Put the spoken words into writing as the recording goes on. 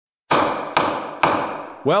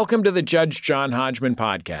Welcome to the Judge John Hodgman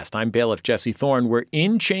podcast. I'm bailiff Jesse Thorne. We're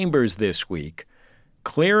in chambers this week,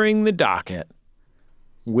 clearing the docket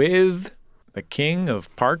with the king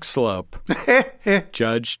of Park Slope,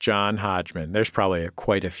 Judge John Hodgman. There's probably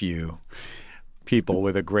quite a few people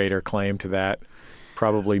with a greater claim to that.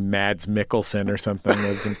 Probably Mads Mikkelsen or something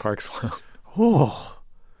lives in Park Slope. Oh,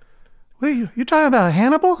 wait, you talking about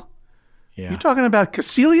Hannibal? Yeah. You talking about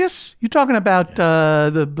Caecilius? You talking about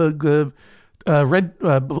the red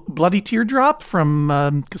bloody teardrop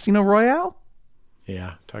from Casino Royale?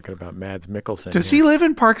 Yeah, talking about Mads Mikkelsen. Does he live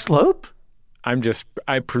in Park Slope?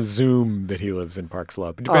 I presume that he lives in Park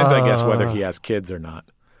Slope. It depends, I guess, whether he has kids or not.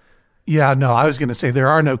 Yeah, no, I was going to say there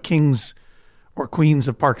are no kings or queens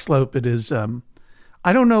of Park Slope. It is,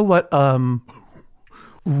 I don't know what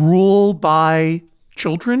rule by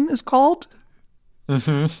children is called.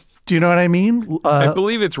 Mm-hmm. Do you know what I mean? I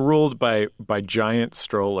believe it's ruled by giant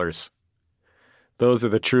strollers. Those are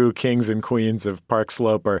the true kings and queens of Park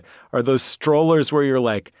Slope. Are those strollers where you're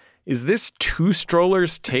like, is this two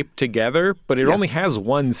strollers taped together? But it only has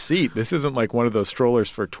one seat. This isn't like one of those strollers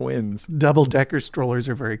for twins. Double-decker strollers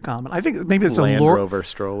are very common. I think maybe it's Land Rover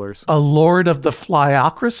strollers. A Lord of the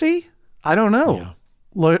Flyocracy? I don't know. Yeah.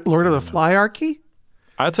 Lord of the Flyarchy?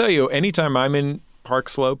 I'll tell you, anytime I'm in Park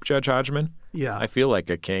Slope, Judge Hodgman, yeah, I feel like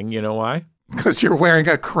a king. You know why? Because you're wearing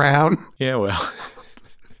a crown. Yeah, well,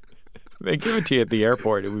 they give it to you at the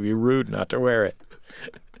airport. It would be rude not to wear it.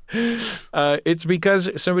 It's because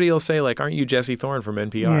somebody will say, like, aren't you Jesse Thorne from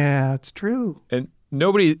NPR? Yeah, it's true. And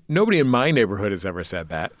nobody in my neighborhood has ever said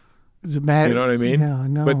that. You know what I mean? Yeah, I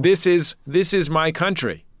know. But this is my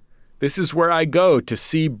country. This is where I go to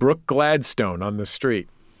see Brooke Gladstone on the street.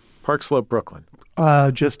 Park Slope, Brooklyn.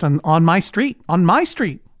 Just on my street. On my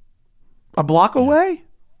street. A block away,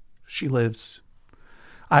 she lives.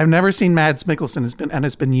 I've never seen Mads Mikkelsen.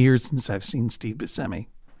 It's been years since I've seen Steve Buscemi.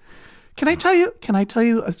 Can I tell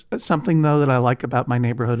you something, though, that I like about my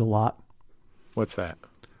neighborhood a lot? What's that?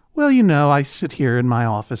 Well, you know, I sit here in my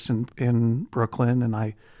office in Brooklyn, and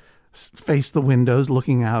I face the windows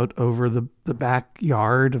looking out over the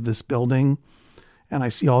backyard of this building, and I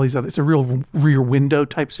see all these other. It's a real rear window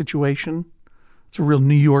type situation. It's a real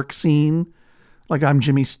New York scene. Like I'm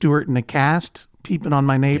Jimmy Stewart in a cast, peeping on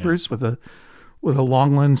my neighbors with a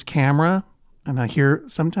long lens camera,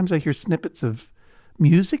 and sometimes I hear snippets of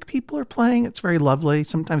music people are playing. It's very lovely.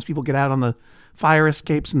 Sometimes people get out on the fire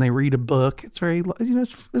escapes and they read a book. It's very,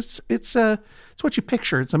 it's what you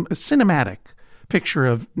picture. It's a cinematic picture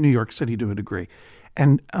of New York City to a degree.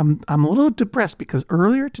 And I'm a little depressed because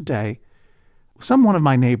earlier today, one of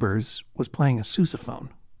my neighbors was playing a sousaphone.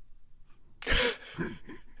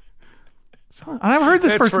 And I've heard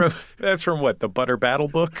this person. That's from what, the Butter Battle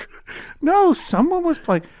book? No, someone was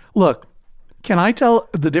playing. Look, can I tell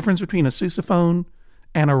the difference between a sousaphone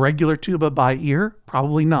and a regular tuba by ear?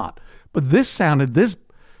 Probably not. But this sounded, this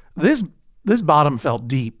bottom felt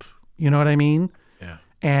deep. You know what I mean? Yeah.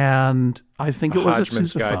 And I think it was a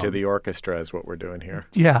Hodgman's sousaphone. Guide to the Orchestra is what we're doing here.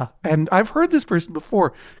 Yeah. And I've heard this person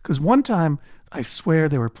before because one time I swear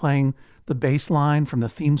they were playing the bass line from the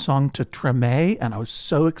theme song to Treme, and I was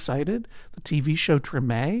so excited. The TV show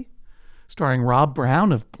Treme, starring Rob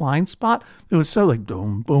Brown of Blind Spot. It was so like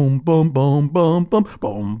boom, boom, boom, boom, boom, boom,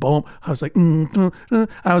 boom, boom. I was like,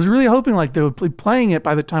 I was really hoping like they would be playing it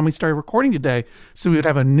by the time we started recording today, so we would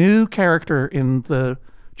have a new character in the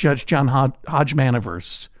Judge John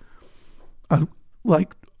Hodgmaniverse,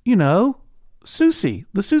 like Susie,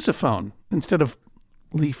 the sousaphone, instead of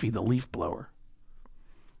Leafy, the leaf blower.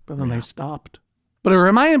 But then they stopped. But it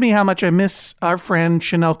reminded me how much I miss our friend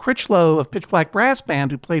Chanel Critchlow of Pitch Black Brass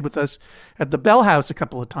Band, who played with us at the Bell House a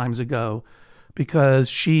couple of times ago, because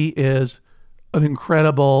she is an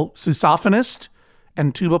incredible sousaphonist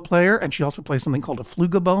and tuba player, and she also plays something called a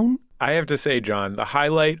flugabone. I have to say, John, the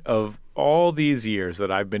highlight of all these years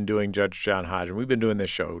that I've been doing Judge John Hodgman, we've been doing this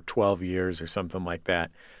show 12 years or something like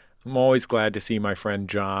that. I'm always glad to see my friend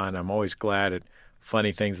John. I'm always glad at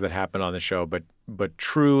funny things that happen on the show, but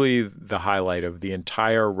truly the highlight of the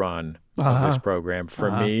entire run of this program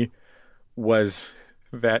for me was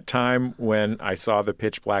that time when I saw the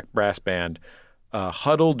Pitch Black Brass Band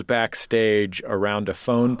huddled backstage around a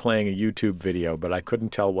phone playing a YouTube video, but I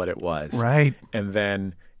couldn't tell what it was. Right. And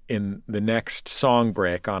then in the next song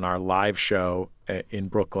break on our live show in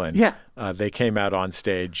Brooklyn, they came out on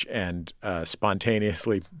stage and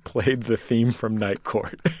spontaneously played the theme from Night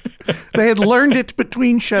Court. They had learned it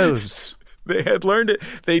between shows. They had learned it.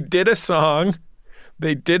 They did a song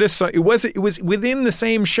They did a song. It was within the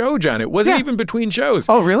same show, John. It wasn't even between shows.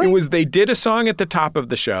 Oh, really? They did a song at the top of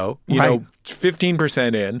the show, you know,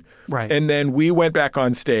 15% in. Right. And then we went back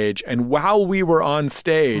on stage. And while we were on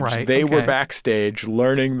stage, they were backstage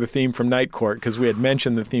learning the theme from Night Court because we had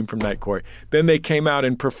mentioned the theme from Night Court. Then they came out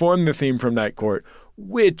and performed the theme from Night Court,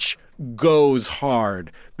 which goes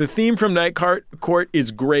hard. The theme from Night Court is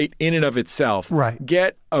great in and of itself. Right.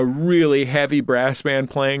 Get a really heavy brass band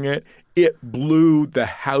playing it. It blew the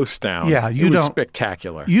house down. Yeah, it was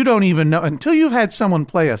spectacular. You don't even know until you've had someone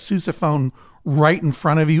play a sousaphone right in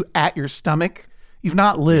front of you at your stomach. You've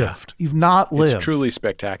not lived. Yeah. You've not lived. It's truly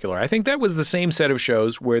spectacular. I think that was the same set of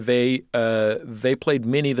shows where they played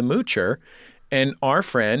Minnie the Moocher, and our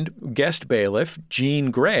friend, guest bailiff,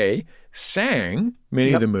 Jean Grey, sang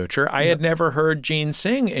Minnie the Moocher. I had never heard Jean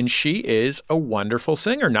sing, and she is a wonderful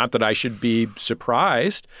singer. Not that I should be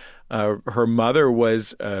surprised. Her mother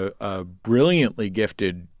was a brilliantly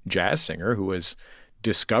gifted jazz singer who was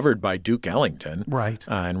discovered by Duke Ellington,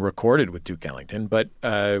 and recorded with Duke Ellington. But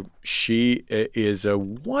she is a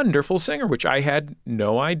wonderful singer, which I had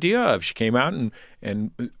no idea of. She came out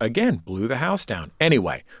and again blew the house down.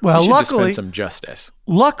 Anyway, we should dispense some justice.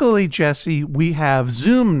 Luckily, Jesse, we have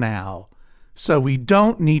Zoom now, so we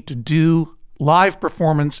don't need to do live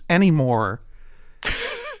performance anymore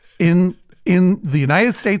in the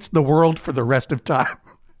United States, the world, for the rest of time.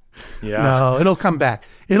 Yeah. No, it'll come back.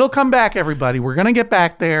 It'll come back, everybody. We're going to get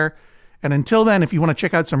back there. And until then, if you want to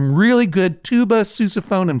check out some really good tuba,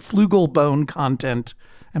 sousaphone, and flugelbone content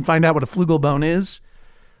and find out what a flugelbone is,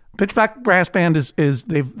 Pitchback Brass Band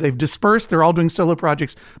they've dispersed. They're all doing solo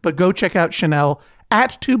projects. But go check out Chanel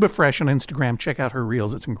at TubaFresh on Instagram. Check out her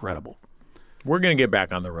reels. It's incredible. We're going to get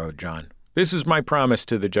back on the road, John. This is my promise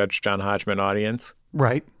to the Judge John Hodgman audience.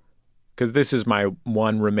 Right. Because this is my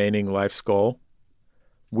one remaining life's goal.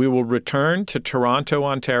 We will return to Toronto,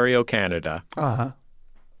 Ontario, Canada,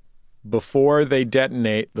 before they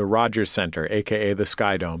detonate the Rogers Centre, a.k.a. the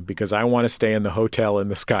Sky Dome, because I want to stay in the hotel in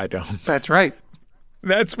the Sky Dome. That's right.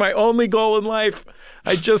 That's my only goal in life.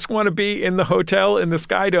 I just want to be in the hotel in the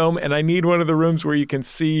Sky Dome, and I need one of the rooms where you can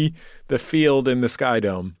see the field in the Sky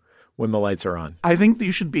Dome when the lights are on. I think that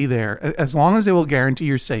you should be there, as long as they will guarantee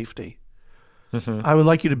your safety. Mm-hmm. I would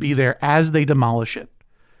like you to be there as they demolish it.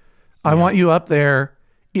 I want you up there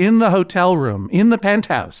in the hotel room, in the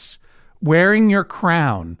penthouse, wearing your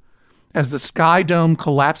crown as the Sky Dome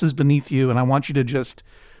collapses beneath you, and I want you to just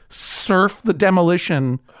surf the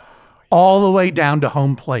demolition all the way down to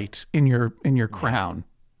home plate in your crown.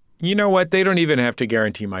 You know what? They don't even have to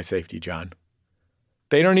guarantee my safety, John.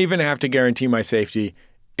 They don't even have to guarantee my safety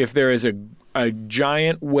if there is a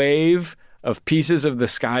giant wave of pieces of the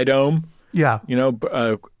Sky Dome. Yeah. You know,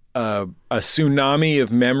 a tsunami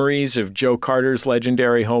of memories of Joe Carter's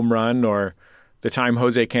legendary home run, or the time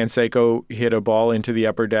Jose Canseco hit a ball into the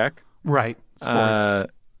upper deck. Right.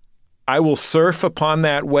 Sports. I will surf upon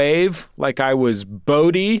that wave like I was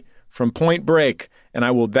Bodie from Point Break, and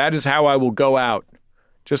that is how I will go out.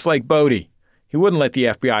 Just like Bodie. He wouldn't let the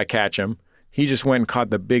FBI catch him. He just went and caught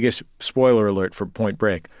the biggest, spoiler alert for Point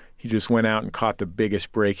Break, he just went out and caught the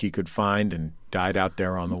biggest break he could find and died out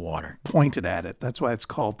there on the water. Pointed at it. That's why it's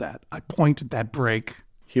called that. I pointed that break.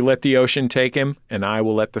 He let the ocean take him, and I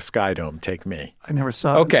will let the Sky Dome take me. I never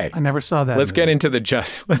saw. Okay, I never saw that. Let's get into the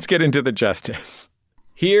justice.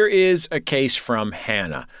 Here is a case from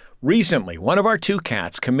Hannah. Recently, one of our two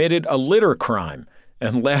cats committed a litter crime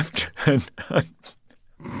and left a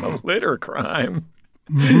litter crime.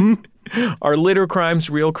 Mm-hmm. Are litter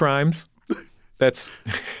crimes real crimes?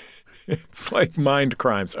 It's like mind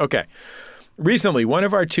crimes. Okay. Recently, one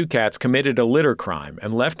of our two cats committed a litter crime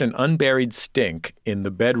and left an unburied stink in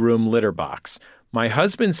the bedroom litter box. My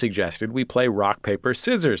husband suggested we play rock, paper,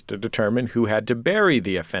 scissors to determine who had to bury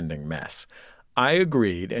the offending mess. I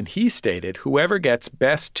agreed, and he stated whoever gets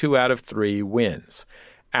best 2 out of 3 wins.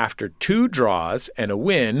 After 2 draws and a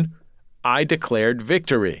win, I declared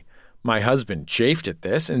victory. My husband chafed at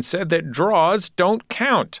this and said that draws don't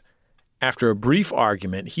count. After a brief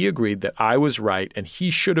argument, he agreed that I was right and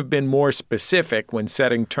he should have been more specific when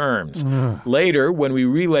setting terms. Later, when we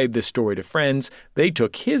relayed this story to friends, they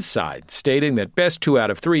took his side, stating that best 2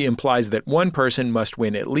 out of 3 implies that one person must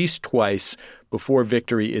win at least twice before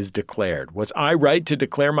victory is declared. Was I right to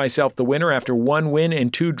declare myself the winner after 1 win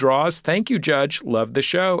and 2 draws? Thank you, Judge. Loved the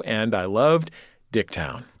show, and I loved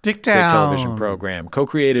Dicktown. Dicktown. Great television program,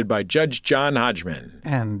 co-created by Judge John Hodgman.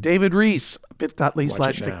 And David Reese,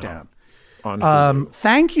 bit.ly/Dicktown.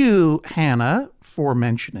 Thank you, Hannah, for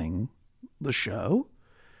mentioning the show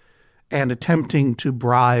and attempting to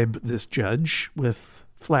bribe this judge with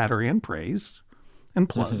flattery and praise and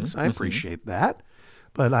plugs. I appreciate that.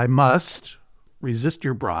 but I must resist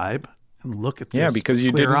your bribe and look at this. Yeah, because you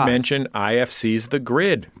with clear didn't eyes. mention IFC's The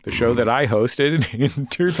Grid, the show that I hosted in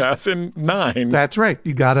 2009. That's right.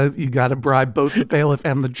 You gotta bribe both the bailiff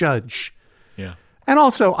and the judge. Yeah. And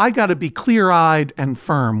also, I got to be clear-eyed and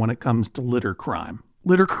firm when it comes to litter crime.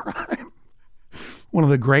 Litter crime. One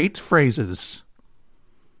of the great phrases.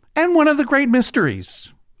 And one of the great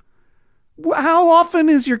mysteries. How often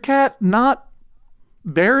is your cat not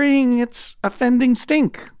burying its offending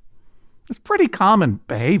stink? It's pretty common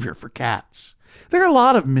behavior for cats. There are a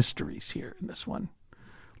lot of mysteries here in this one.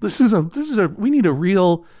 We need a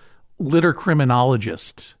real litter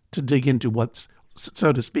criminologist to dig into what's,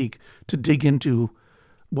 so to speak, to dig into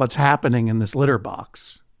what's happening in this litter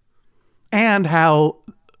box and how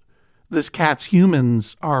this cat's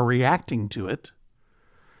humans are reacting to it.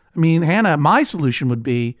 I mean, Hannah, my solution would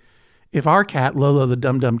be if our cat, Lolo the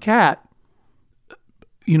dum-dum cat,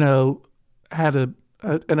 had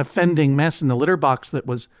an offending mess in the litter box that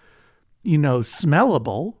was,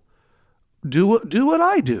 smellable, do what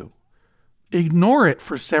I do. Ignore it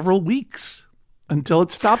for several weeks until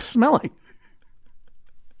it stops smelling.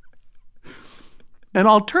 An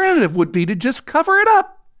alternative would be to just cover it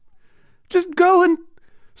up. Just go and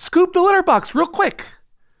scoop the litter box real quick.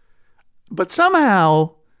 But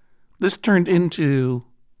somehow this turned into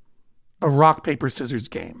a rock, paper, scissors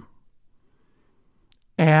game.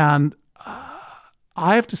 And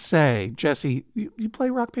I have to say, Jesse, you play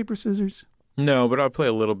rock, paper, scissors? No, but I'll play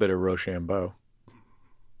a little bit of Rochambeau.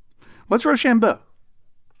 What's Rochambeau?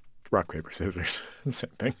 Rock, paper, scissors.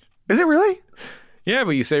 Same thing. Is it really? Yeah,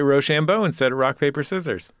 but you say Rochambeau instead of rock, paper,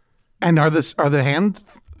 scissors. And are the hand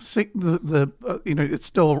it's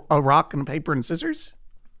still a rock and paper and scissors?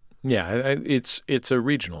 Yeah, it's a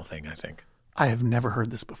regional thing, I think. I have never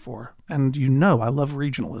heard this before. And I love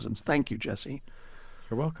regionalisms. Thank you, Jesse.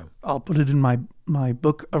 You're welcome. I'll put it in my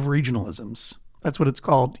book of regionalisms. That's what it's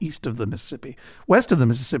called east of the Mississippi. West of the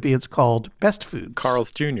Mississippi, it's called Best Foods.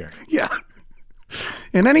 Carl's Jr. Yeah.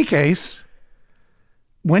 In any case,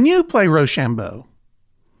 when you play Rochambeau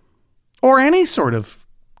or any sort of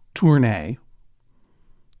tournée,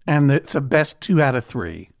 and it's a best 2 out of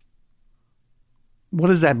 3, what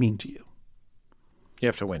does that mean to you? You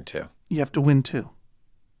have to win too. You have to win too.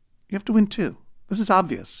 You have to win too. This is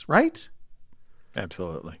obvious, right?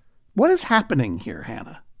 Absolutely. What is happening here,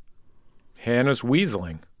 Hannah? Hannah's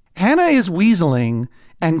weaseling. Hannah is weaseling,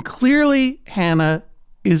 and clearly Hannah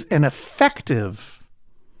is an effective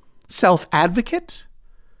self-advocate,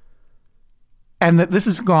 and that this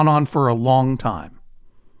has gone on for a long time.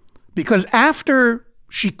 Because after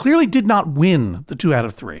she clearly did not win the 2 out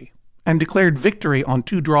of 3 and declared victory on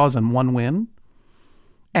 2 draws and 1 win,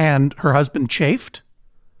 and her husband chafed,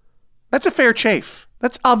 that's a fair chafe.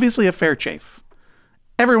 That's obviously a fair chafe.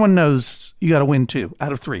 Everyone knows you got to win 2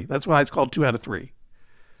 out of 3. That's why it's called 2 out of 3.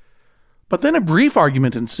 But then a brief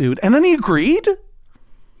argument ensued, and then he agreed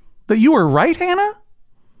that you were right, Hannah?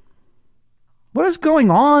 What is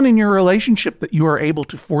going on in your relationship that you are able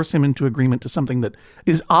to force him into agreement to something that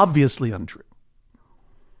is obviously untrue?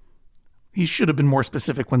 He should have been more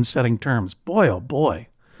specific when setting terms. Boy, oh boy.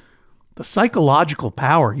 The psychological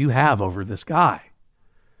power you have over this guy.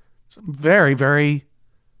 It's very, very,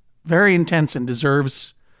 very intense and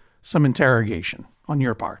deserves some interrogation on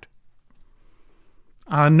your part.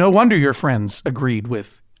 No wonder your friends agreed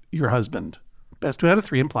with your husband. Best 2 out of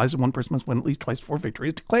 3 implies that one person must win at least twice before victory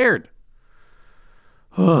is declared.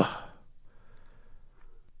 So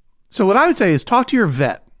what I would say is talk to your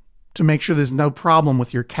vet to make sure there's no problem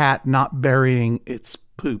with your cat not burying its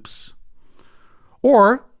poops.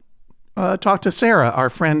 Or talk to Sarah, our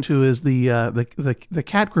friend who is the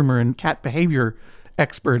cat groomer and cat behavior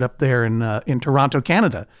expert up there in Toronto,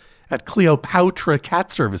 Canada, at Cleopatra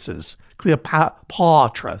Cat Services.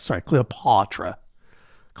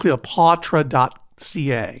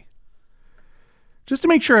 Cleopatra.ca. Just to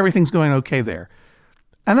make sure everything's going okay there.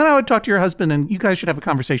 And then I would talk to your husband, and you guys should have a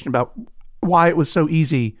conversation about why it was so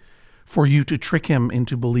easy for you to trick him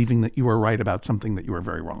into believing that you were right about something that you were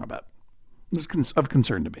very wrong about. This is of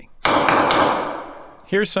concern to me.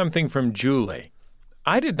 Here's something from Julie.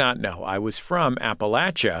 I did not know I was from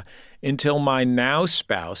Appalachia until my now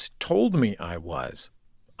spouse told me I was.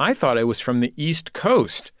 I thought I was from the East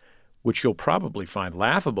Coast, which you'll probably find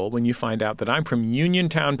laughable when you find out that I'm from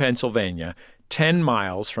Uniontown, Pennsylvania, 10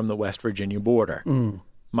 miles from the West Virginia border.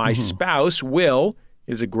 My spouse, Will,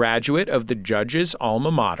 is a graduate of the judge's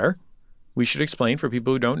alma mater. We should explain for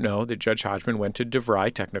people who don't know that Judge Hodgman went to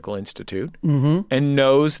DeVry Technical Institute and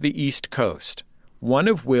knows the East Coast. One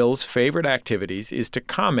of Will's favorite activities is to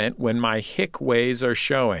comment when my hick ways are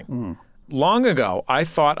showing. Long ago, I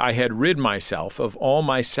thought I had rid myself of all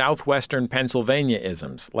my southwestern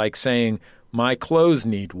Pennsylvania-isms, like saying, my clothes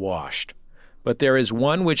need washed. But there is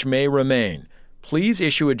one which may remain. Please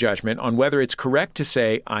issue a judgment on whether it's correct to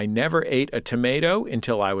say I never ate a tomato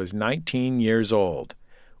until I was 19 years old.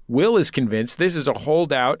 Will is convinced this is a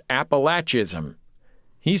holdout Appalachism.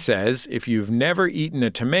 He says if you've never eaten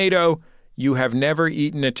a tomato, you have never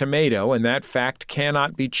eaten a tomato, and that fact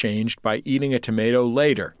cannot be changed by eating a tomato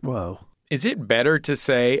later. Whoa. Is it better to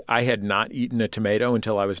say I had not eaten a tomato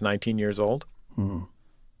until I was 19 years old?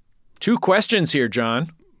 2 questions here,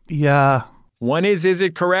 John. Yeah. One is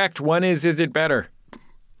it correct? One is it better?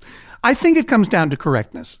 I think it comes down to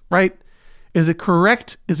correctness, right? Is it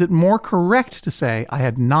correct? Is it more correct to say I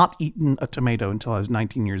had not eaten a tomato until I was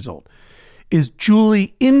 19 years old? Is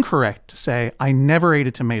Julie incorrect to say I never ate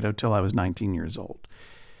a tomato till I was 19 years old?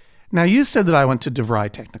 Now, you said that I went to DeVry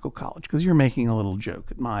Technical College because you're making a little joke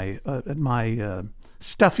at my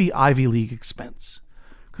stuffy Ivy League expense.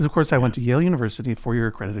 Because, of course, I went to Yale University, a 4-year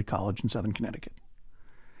accredited college in Southern Connecticut.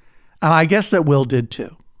 And I guess that Will did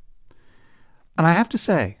too. And I have to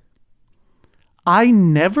say, I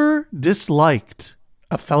never disliked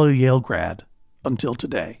a fellow Yale grad until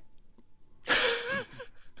today.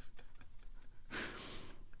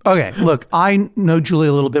 Okay, look, I know Julie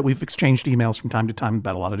a little bit. We've exchanged emails from time to time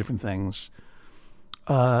about a lot of different things.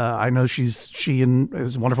 I know she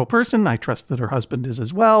is a wonderful person. I trust that her husband is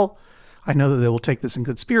as well. I know that they will take this in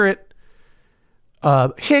good spirit.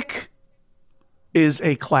 Hick is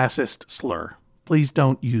a classist slur. Please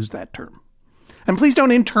don't use that term. And please don't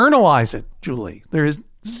internalize it, Julie. There is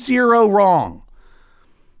zero wrong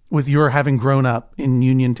with your having grown up in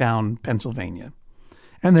Uniontown, Pennsylvania.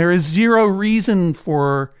 And there is zero reason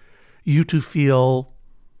for you to feel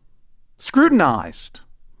scrutinized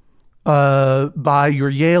by your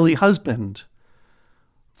Yale husband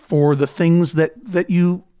for the things that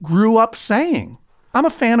you grew up saying. I'm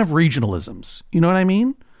a fan of regionalisms. You know what I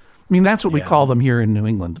mean? I mean, that's what we call them here in New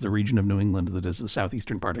England, the region of New England that is the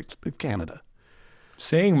southeastern part of Canada.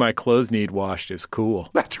 Saying my clothes need washed is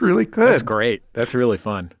cool. That's really good. That's great. That's really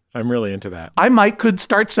fun. I'm really into that. I could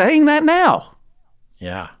start saying that now.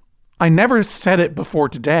 Yeah. I never said it before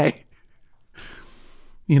today.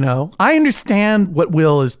 You know, I understand what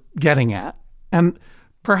Will is getting at. And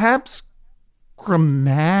perhaps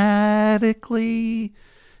grammatically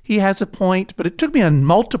he has a point, but it took me on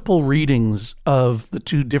multiple readings of the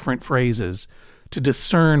 2 different phrases to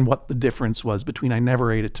discern what the difference was between I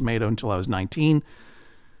never ate a tomato until I was 19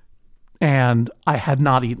 and I had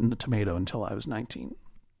not eaten a tomato until I was 19.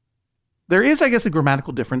 There is, I guess, a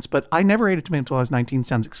grammatical difference, but I never ate a tomato until I was 19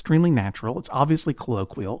 sounds extremely natural. It's obviously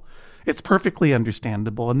colloquial. It's perfectly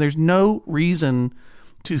understandable. And there's no reason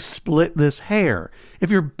to split this hair.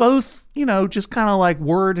 If you're both, just kind of like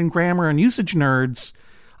word and grammar and usage nerds,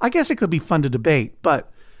 I guess it could be fun to debate. But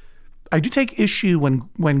I do take issue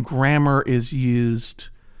when grammar is used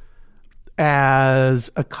as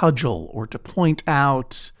a cudgel or to point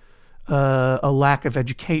out a lack of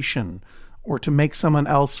education, or to make someone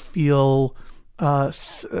else feel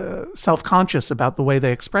self-conscious about the way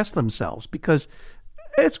they express themselves, because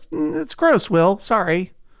it's gross, Will.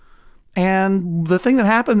 Sorry. And the thing that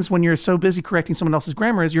happens when you're so busy correcting someone else's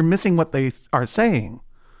grammar is you're missing what they are saying,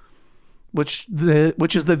 which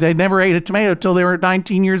is that they never ate a tomato till they were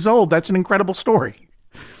 19 years old. That's an incredible story.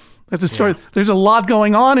 That's a story. Yeah. There's a lot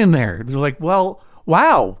going on in there. They're like, well,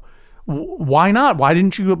 wow. Why not? Why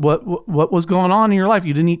didn't you? What was going on in your life?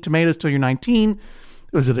 You didn't eat tomatoes till you're 19.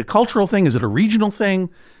 Was it a cultural thing? Is it a regional thing?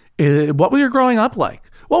 What was your growing up like?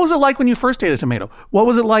 What was it like when you first ate a tomato? What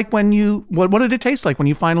was it like when you? What did it taste like when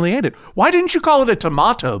you finally ate it? Why didn't you call it a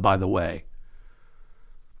tomato, by the way?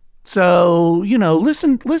 So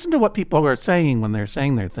listen to what people are saying when they're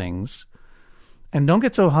saying their things, and don't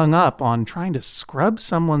get so hung up on trying to scrub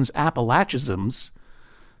someone's Appalachisms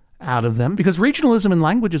out of them, because regionalism in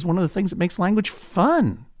language is one of the things that makes language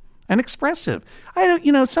fun and expressive.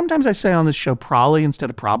 Sometimes I say on this show probably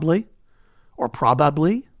instead of probably or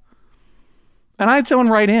probably. And I had someone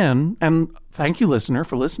write in, and thank you, listener,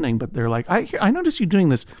 for listening, but they're like, I noticed you doing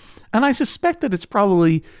this, and I suspect that it's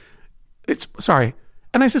probably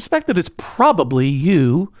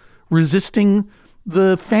you resisting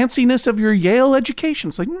the fanciness of your Yale education.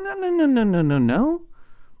 It's like, no.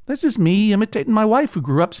 That's just me imitating my wife, who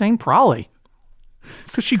grew up saying probably,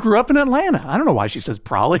 because she grew up in Atlanta. I don't know why she says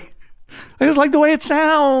probably. I just like the way it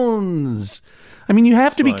sounds. I mean, you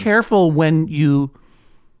have to be careful when you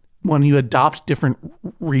adopt different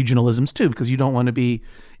regionalisms too, because you don't want to be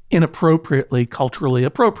inappropriately culturally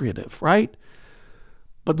appropriative, right?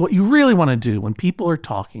 But what you really want to do when people are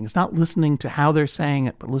talking is not listening to how they're saying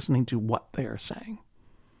it, but listening to what they are saying.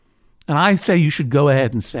 And I say you should go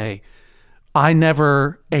ahead and say, I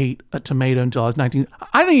never ate a tomato until I was 19.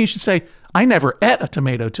 I think you should say, I never ate a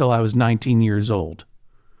tomato till I was 19 years old.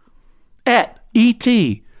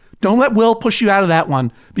 E-T. Don't let Will push you out of that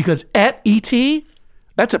one, because E-T,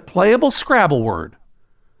 that's a playable Scrabble word.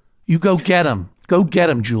 You go get him. Go get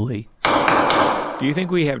him, Julie. Do you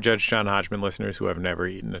think we have Judge John Hodgman listeners who have never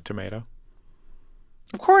eaten a tomato?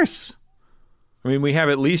 Of course. I mean, we have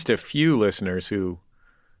at least a few listeners who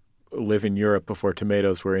live in Europe before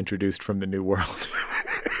tomatoes were introduced from the New World.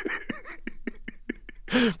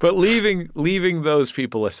 But leaving those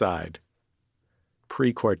people aside,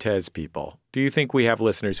 pre-Cortez people, do you think we have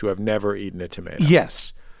listeners who have never eaten a tomato?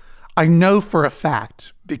 Yes. I know for a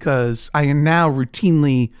fact, because I am now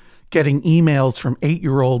routinely getting emails from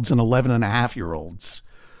 8-year-olds and 11-and-a-half-year-olds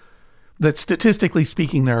that, statistically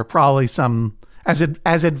speaking, there are probably some, as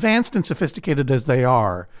advanced and sophisticated as they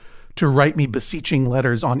are, to write me beseeching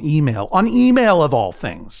letters on email of all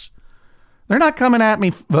things. They're not coming at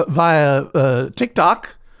me via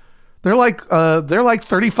TikTok. They're like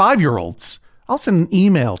 35-year-olds. I'll send an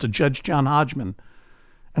email to Judge John Hodgman,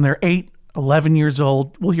 and they're 8, 11 years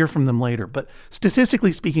old. We'll hear from them later. But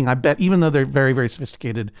statistically speaking, I bet, even though they're very, very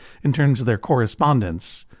sophisticated in terms of their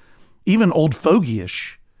correspondence, even old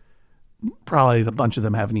fogey-ish, probably a bunch of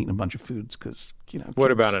them haven't eaten a bunch of foods because, What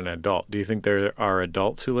kids. about an adult? Do you think there are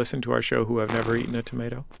adults who listen to our show who have never eaten a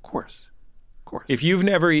tomato? Of course. If you've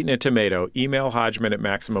never eaten a tomato, email Hodgman at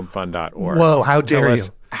MaximumFun.org. Whoa, how dare you? Tell us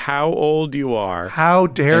how old you are. How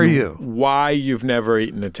dare you? Why you've never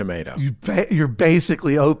eaten a tomato. You're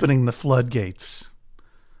basically opening the floodgates.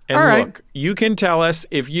 And all look, right. You can tell us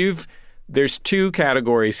if there's 2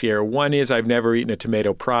 categories here. One is I've never eaten a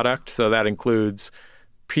tomato product, so that includes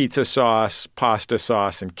pizza sauce, pasta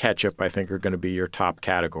sauce, and ketchup, I think, are going to be your top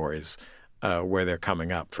categories where they're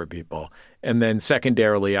coming up for people. And then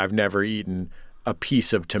secondarily, I've never eaten a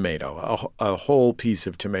piece of tomato, a whole piece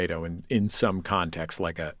of tomato in some context,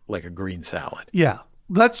 like a green salad. Yeah.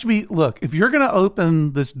 Look, if you're going to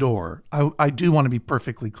open this door, I do want to be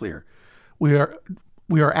perfectly clear. We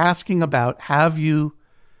are asking about, have you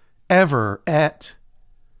ever ate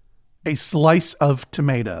a slice of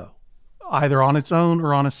tomato, either on its own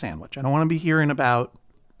or on a sandwich? I don't want to be hearing about,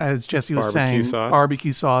 as Jesse was saying,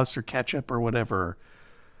 barbecue sauce or ketchup or whatever.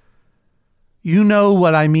 You know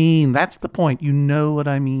what I mean. That's the point. You know what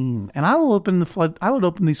I mean. And I would open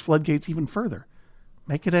these floodgates even further.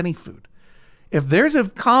 Make it any food. If there's a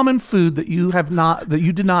common food that you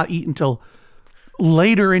did not eat until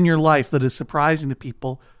later in your life that is surprising to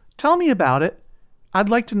people, tell me about it. I'd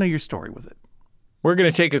like to know your story with it. We're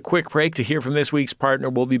going to take a quick break to hear from this week's partner.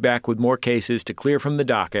 We'll be back with more cases to clear from the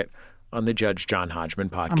docket on the Judge John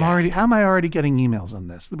Hodgman podcast. How am I already getting emails on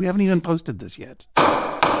this? We haven't even posted this yet.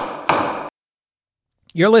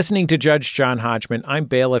 You're listening to Judge John Hodgman. I'm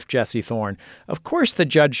bailiff Jesse Thorne. Of course, the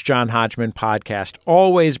Judge John Hodgman podcast,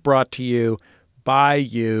 always brought to you by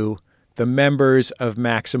you, the members of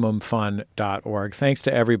MaximumFun.org. Thanks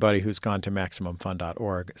to everybody who's gone to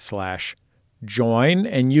MaximumFun.org/join,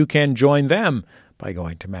 and you can join them by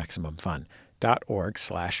going to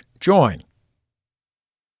MaximumFun.org/join.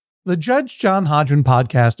 The Judge John Hodgman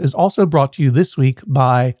podcast is also brought to you this week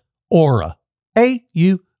by Aura.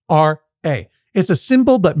 A-U-R-A. It's a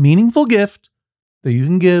simple but meaningful gift that you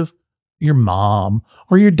can give your mom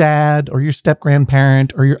or your dad or your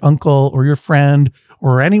step-grandparent or your uncle or your friend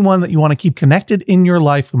or anyone that you want to keep connected in your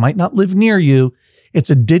life who might not live near you. It's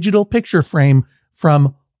a digital picture frame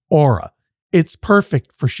from Aura. It's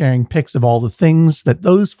perfect for sharing pics of all the things that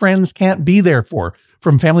those friends can't be there for,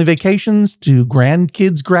 from family vacations to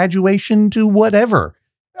grandkids' graduation to whatever.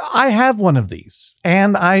 I have one of these,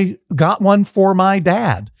 and I got one for my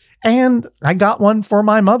dad. And I got one for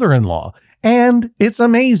my mother-in-law, and it's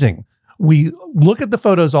amazing. We look at the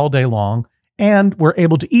photos all day long, and we're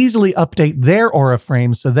able to easily update their Aura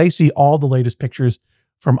frames so they see all the latest pictures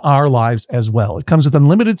from our lives as well. It comes with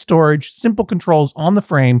unlimited storage, simple controls on the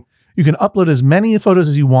frame. You can upload as many photos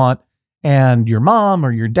as you want, and your mom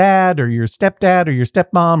or your dad or your stepdad or your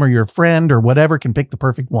stepmom or your friend or whatever can pick the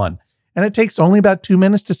perfect one. And it takes only about 2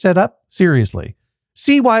 minutes to set up. Seriously.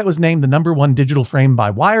 See why it was named the #1 digital frame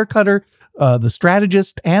by Wirecutter, The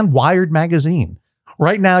Strategist, and Wired Magazine.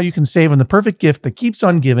 Right now, you can save on the perfect gift that keeps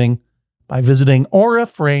on giving by visiting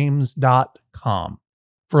auraframes.com.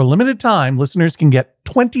 For a limited time, listeners can get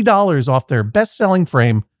 $20 off their best-selling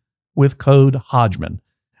frame with code Hodgman.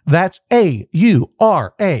 That's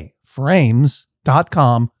AURA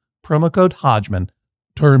frames.com, promo code Hodgman.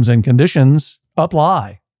 Terms and conditions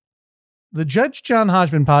apply. The Judge John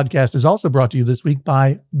Hodgman podcast is also brought to you this week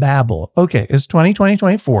by Babbel. Okay, it's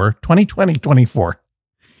 2024.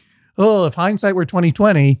 Oh, if hindsight were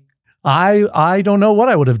 2020, I don't know what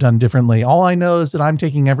I would have done differently. All I know is that I'm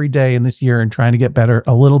taking every day in this year and trying to get better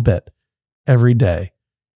a little bit every day.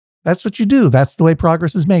 That's what you do. That's the way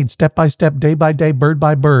progress is made, step by step, day by day, bird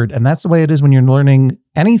by bird. And that's the way it is when you're learning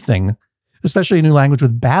anything, especially a new language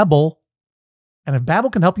with Babbel. And if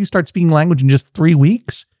Babbel can help you start speaking language in just 3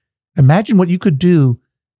 weeks, imagine what you could do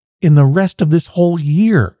in the rest of this whole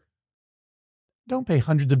year. Don't pay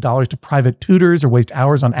hundreds of dollars to private tutors or waste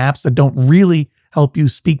hours on apps that don't really help you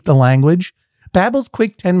speak the language. Babbel's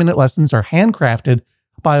quick 10-minute lessons are handcrafted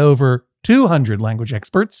by over 200 language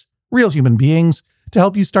experts, real human beings, to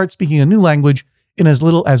help you start speaking a new language in as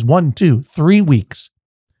little as 1, 2, 3 weeks.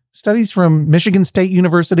 Studies from Michigan State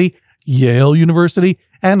University, Yale University,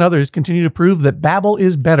 and others continue to prove that Babbel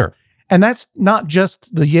is better. And that's not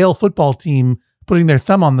just the Yale football team putting their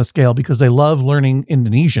thumb on the scale because they love learning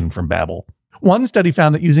Indonesian from Babbel. One study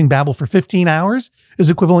found that using Babbel for 15 hours is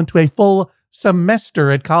equivalent to a full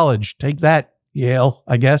semester at college. Take that, Yale,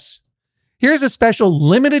 I guess. Here's a special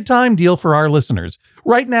limited time deal for our listeners.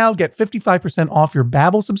 Right now, get 55% off your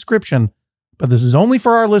Babbel subscription, but this is only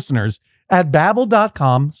for our listeners at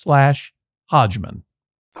babbel.com/Hodgman.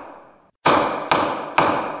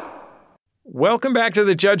 Welcome back to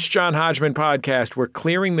the Judge John Hodgman podcast. We're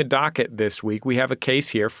clearing the docket this week. We have a case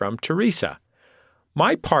here from Teresa.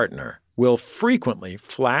 My partner will frequently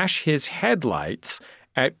flash his headlights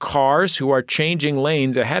at cars who are changing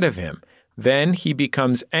lanes ahead of him. Then he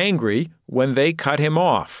becomes angry when they cut him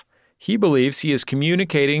off. He believes he is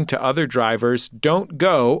communicating to other drivers, "Don't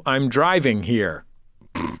go, I'm driving here."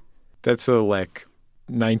 That's a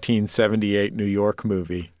 1978 New York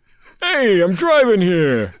movie. "Hey, I'm driving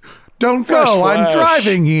here. Don't go, I'm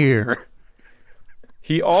driving here."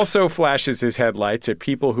 He also flashes his headlights at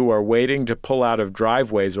people who are waiting to pull out of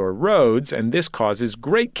driveways or roads, and this causes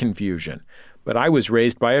great confusion. But I was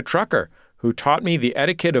raised by a trucker who taught me the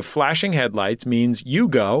etiquette of flashing headlights means you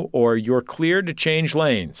go or you're clear to change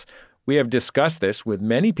lanes. We have discussed this with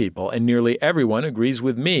many people, and nearly everyone agrees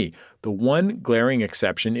with me. The one glaring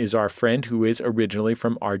exception is our friend who is originally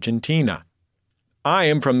from Argentina. I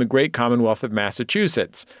am from the great Commonwealth of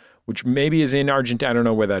Massachusetts, which maybe is in Argentina. I don't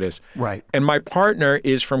know where that is. Right. And my partner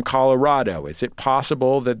is from Colorado. Is it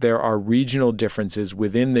possible that there are regional differences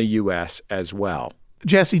within the U.S. as well?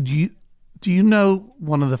 Jesse, do you know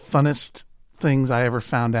one of the funnest things I ever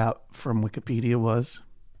found out from Wikipedia was?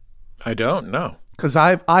 I don't know. Because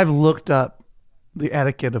I've looked up the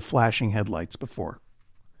etiquette of flashing headlights before.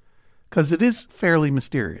 Because it is fairly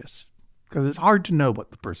mysterious. Because it's hard to know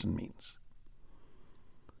what the person means.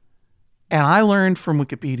 And I learned from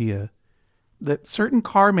Wikipedia that certain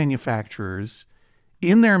car manufacturers,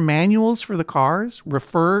 in their manuals for the cars,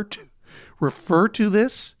 refer to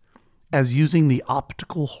this as using the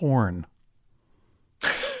optical horn.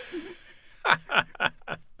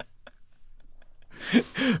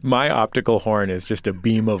 My optical horn is just a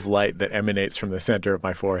beam of light that emanates from the center of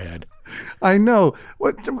my forehead. I know.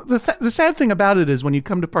 The sad thing about it is when you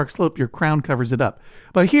come to Park Slope, your crown covers it up.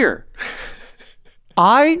 But here,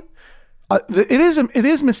 it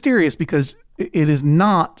is mysterious because it is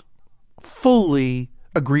not fully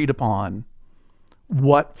agreed upon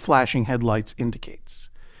what flashing headlights indicates.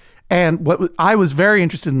 And I was very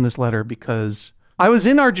interested in this letter because I was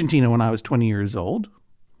in Argentina when I was 20 years old.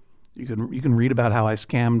 You can read about how I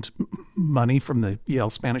scammed money from the Yale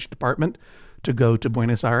Spanish department to go to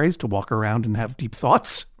Buenos Aires to walk around and have deep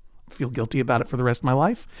thoughts. Feel guilty about it for the rest of my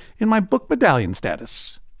life in my book Medallion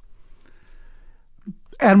Status.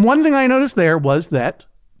 And one thing I noticed there was that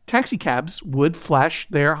taxi cabs would flash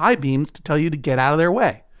their high beams to tell you to get out of their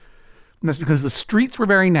way. And that's because the streets were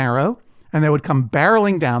very narrow and they would come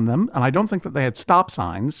barreling down them. And I don't think that they had stop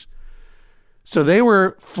signs. So they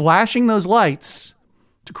were flashing those lights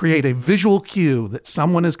to create a visual cue that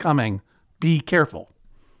someone is coming. Be careful.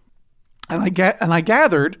 And I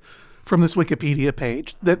gathered from this Wikipedia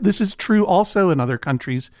page that this is true also in other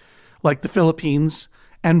countries like the Philippines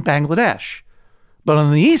and Bangladesh. But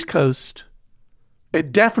on the East Coast,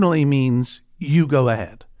 it definitely means you go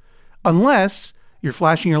ahead. Unless you're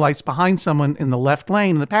flashing your lights behind someone in the left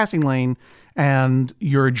lane, in the passing lane, and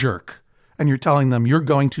you're a jerk. And you're telling them, you're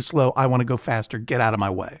going too slow, I want to go faster, get out of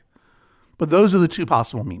my way. But those are the two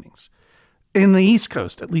possible meanings. In the East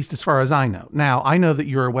Coast, at least as far as I know. Now, I know that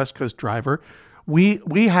you're a West Coast driver. We're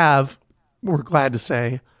glad to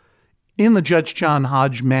say, in the Judge John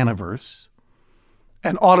Hodgmaniverse,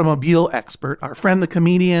 an automobile expert, our friend the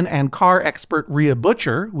comedian and car expert Rhea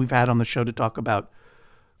Butcher, we've had on the show to talk about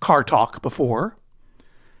car talk before,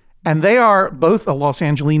 And they are both a Los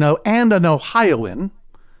Angelino and an Ohioan.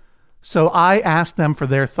 So I asked them for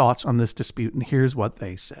their thoughts on this dispute, and here's what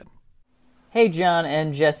they said. Hey, John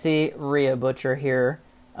and Jesse, Rhea Butcher here.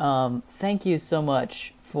 Thank you so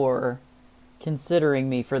much for considering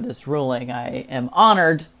me for this ruling. I am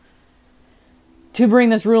honored to bring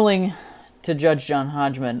this ruling to Judge John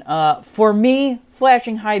Hodgman. For me,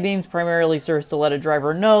 flashing high beams primarily serves to let a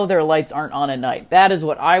driver know their lights aren't on at night. That is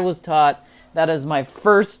what I was taught. That is my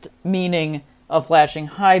first meaning of flashing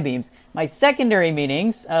high beams. My secondary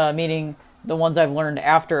meanings, meaning the ones I've learned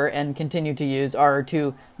after and continue to use, are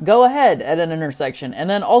to go ahead at an intersection, and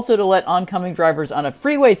then also to let oncoming drivers on a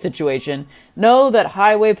freeway situation know that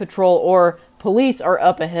highway patrol or police are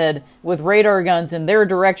up ahead with radar guns in their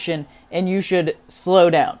direction, and you should slow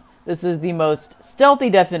down. This is the most stealthy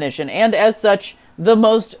definition, and as such, the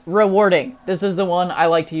most rewarding. This is the one I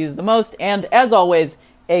like to use the most, and as always,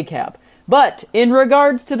 ACAB. But in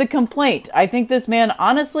regards to the complaint, I think this man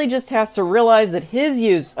honestly just has to realize that his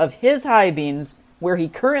use of his high beams, where he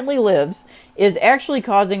currently lives, is actually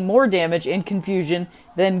causing more damage and confusion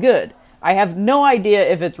than good. I have no idea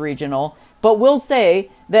if it's regional, but will say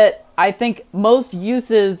that I think most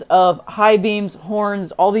uses of high beams,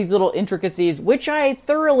 horns, all these little intricacies, which I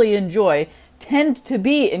thoroughly enjoy, tend to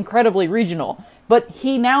be incredibly regional. But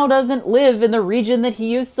he now doesn't live in the region that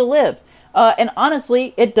he used to live. And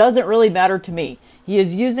honestly, it doesn't really matter to me. He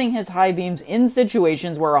is using his high beams in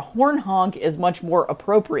situations where a horn honk is much more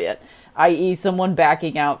appropriate, i.e. someone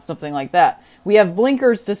backing out, something like that. We have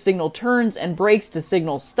blinkers to signal turns and brakes to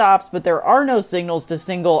signal stops, but there are no signals to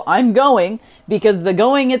signal I'm going, because the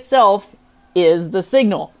going itself is the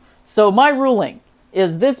signal. So my ruling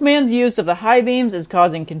is this man's use of the high beams is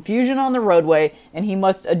causing confusion on the roadway, and he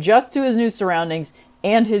must adjust to his new surroundings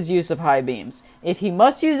and his use of high beams. If he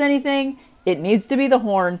must use anything, it needs to be the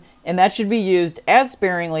horn, and that should be used as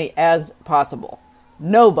sparingly as possible.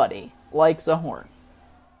 Nobody likes a horn.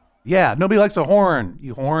 Yeah, nobody likes a horn.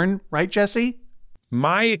 You horn, right, Jesse?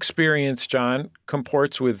 My experience, John,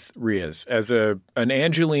 comports with Rhea's. As an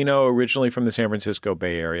Angelino originally from the San Francisco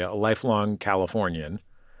Bay Area, a lifelong Californian,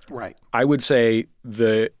 right, I would say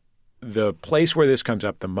the place where this comes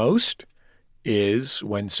up the most is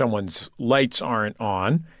when someone's lights aren't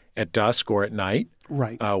on at dusk or at night,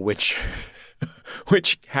 right?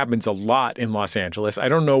 Which happens a lot in Los Angeles. I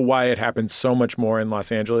don't know why it happens so much more in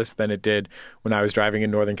Los Angeles than it did when I was driving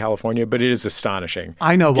in Northern California, but it is astonishing.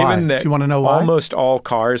 I know why. Given that do you want to know why? Almost all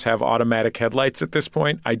cars have automatic headlights at this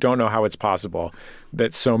point, I don't know how it's possible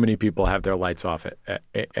that so many people have their lights off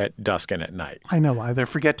at dusk and at night. I know why. They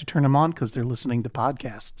forget to turn them on because they're listening to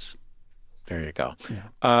podcasts. There you go.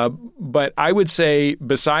 Yeah. But I would say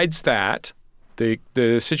besides that,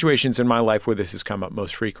 the situations in my life where this has come up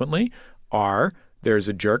most frequently are there's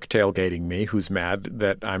a jerk tailgating me who's mad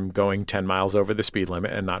that I'm going 10 miles over the speed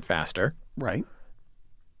limit and not faster. Right.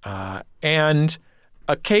 And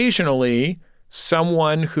occasionally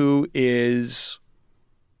someone who is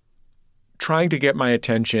trying to get my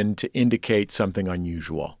attention to indicate something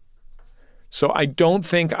unusual. So I don't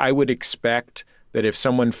think I would expect that if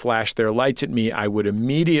someone flashed their lights at me, I would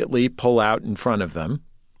immediately pull out in front of them.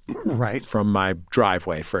 Right. From my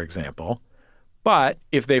driveway, for example. But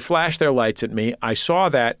if they flashed their lights at me, I saw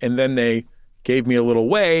that, and then they gave me a little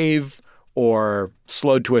wave or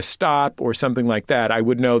slowed to a stop or something like that, I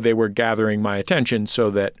would know they were gathering my attention so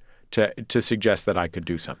that to suggest that I could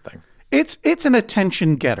do something. It's an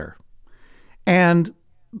attention getter. And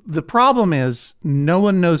the problem is no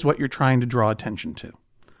one knows what you're trying to draw attention to.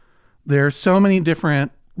 There are so many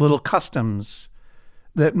different little customs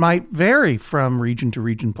that might vary from region to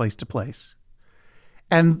region, place to place.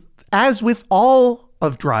 And as with all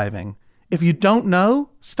of driving, if you don't know,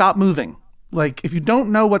 stop moving. Like, if you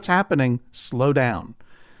don't know what's happening, slow down.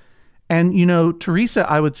 And, you know, Teresa,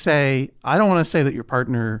 I would say, I don't want to say that your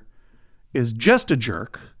partner is just a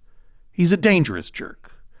jerk. He's a dangerous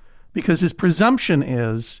jerk. Because his presumption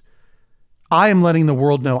is, I am letting the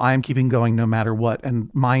world know I am keeping going no matter what, and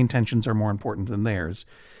my intentions are more important than theirs.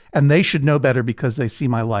 And they should know better because they see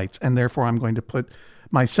my lights, and therefore I'm going to put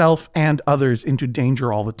myself and others into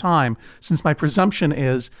danger all the time, since my presumption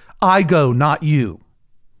is, I go, not you.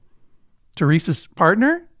 Teresa's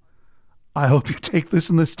partner, I hope you take this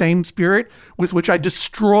in the same spirit with which I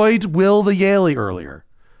destroyed Will the Yaley earlier.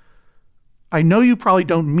 I know you probably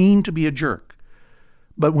don't mean to be a jerk,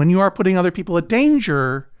 but when you are putting other people at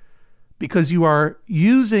danger because you are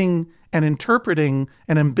using and interpreting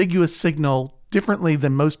an ambiguous signal differently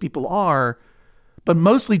than most people are, but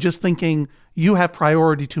mostly just thinking you have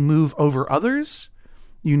priority to move over others,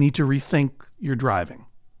 you need to rethink your driving.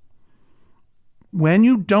 when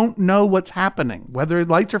you don't know what's happening, whether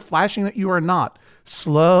lights are flashing at you or not,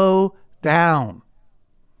 slow down.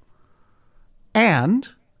 And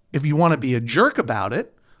if you want to be a jerk about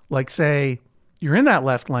it, like say you're in that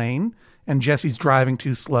left lane and Jesse's driving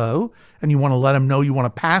too slow and you want to let him know you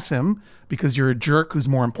want to pass him because you're a jerk who's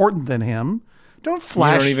more important than him, don't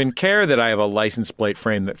flash. You don't even care that I have a license plate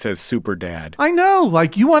frame that says Super Dad. I know,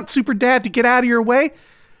 like you want Super Dad to get out of your way.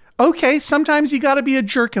 Okay, sometimes you got to be a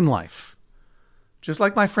jerk in life. Just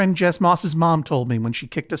like my friend Jess Moss's mom told me when she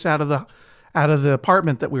kicked us out of the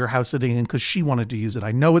apartment that we were house sitting in because she wanted to use it.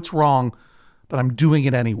 I know it's wrong, but I'm doing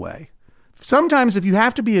it anyway. Sometimes if you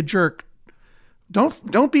have to be a jerk,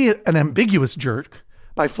 don't be an ambiguous jerk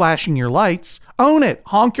by flashing your lights. Own it.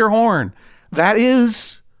 Honk your horn. That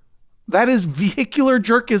is vehicular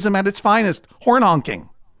jerkism at its finest. Horn honking.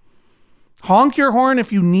 Honk your horn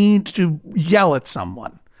if you need to yell at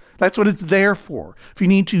someone. That's what it's there for. If you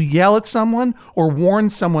need to yell at someone or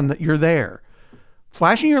warn someone that you're there.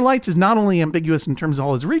 Flashing your lights is not only ambiguous in terms of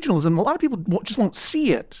all its regionalism, a lot of people just won't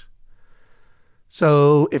see it.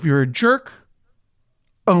 So if you're a jerk,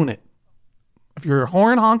 own it. If you're a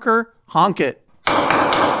horn honker, honk it.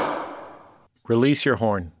 Release your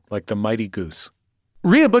horn like the mighty goose.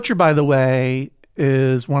 Rhea Butcher, by the way,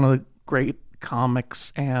 is one of the great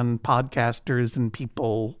comics and podcasters and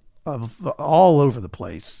people of all over the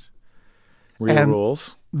place. Rhea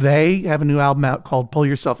rules. They have a new album out called Pull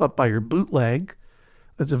Yourself Up by Your Bootleg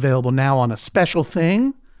that's available now on a special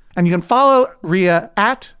thing. And you can follow Rhea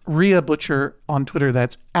at Rhea Butcher on Twitter.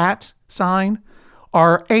 That's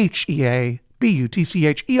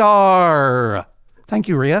 @RheaButcher. Thank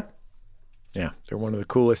you, Rhea. Yeah, they're one of the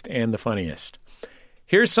coolest and the funniest.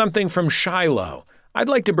 Here's something from Shiloh. I'd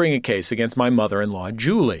like to bring a case against my mother-in-law,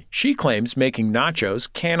 Julie. She claims making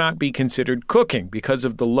nachos cannot be considered cooking because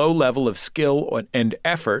of the low level of skill and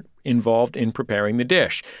effort involved in preparing the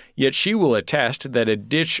dish. Yet she will attest that a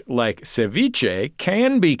dish like ceviche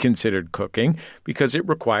can be considered cooking because it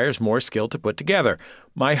requires more skill to put together.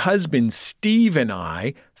 My husband Steve and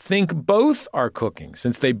I think both are cooking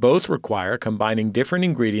since they both require combining different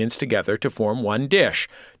ingredients together to form one dish.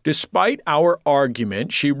 Despite our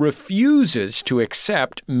argument, she refuses to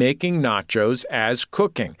accept making nachos as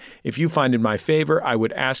cooking. If you find in my favor, I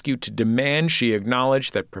would ask you to demand she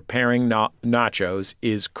acknowledge that preparing nachos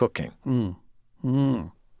is cooking.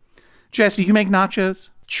 Jesse, you make nachos?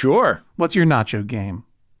 Sure. What's your nacho game?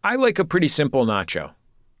 I like a pretty simple nacho.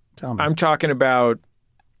 Tell me. I'm talking about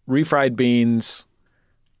refried beans,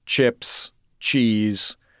 chips,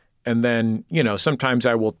 cheese, and then, sometimes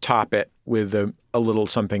I will top it with a little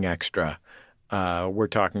something extra. We're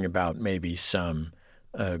talking about maybe some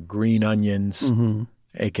green onions,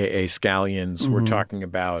 a.k.a. scallions. We're talking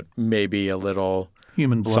about maybe a little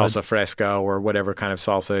human blood, salsa fresca, or whatever kind of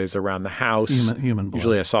salsa is around the house. Human blood.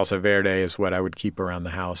 Usually a salsa verde is what I would keep around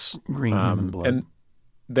the house. Green human blood. And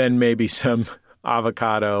then maybe some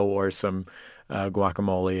avocado or some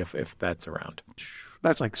guacamole if that's around.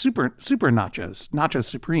 That's like super nachos. Nacho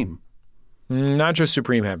Supreme. Nacho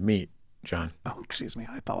Supreme have meat, John. Oh, excuse me.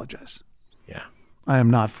 I apologize. Yeah. I am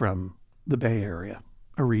not from the Bay Area,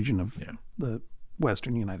 a region of the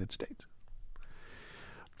Western United States.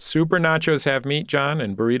 Super nachos have meat, John,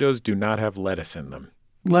 and burritos do not have lettuce in them.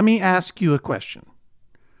 Let me ask you a question.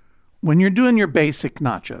 When you're doing your basic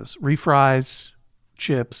nachos, refries,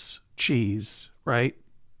 chips, cheese, right?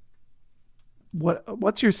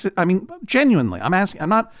 What's your, genuinely, I'm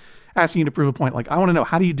not asking you to prove a point. Like, I want to know,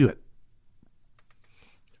 how do you do it?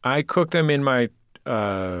 I cook them in my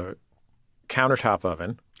countertop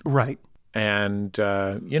oven. Right. And,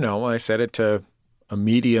 I set it to a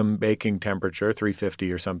medium baking temperature,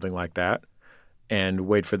 350 or something like that, and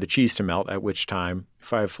wait for the cheese to melt, at which time,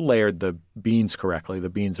 if I've layered the beans correctly, the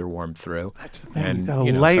beans are warmed through. That's the thing. And, you got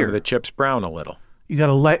to layer. some of the chips brown a little. You got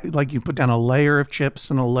to you put down a layer of chips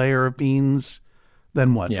and a layer of beans.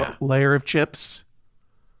 Then what? Yeah. A layer of chips?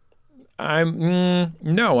 I'm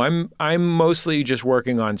mostly just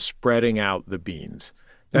working on spreading out the beans.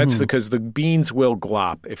 That's because the beans will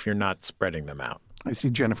glop if you're not spreading them out. I see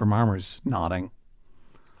Jennifer Marmor's nodding.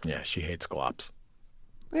 Yeah, she hates glops.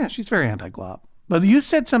 Yeah, she's very anti-glop. But you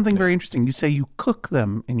said something very interesting. You say you cook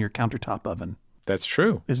them in your countertop oven. That's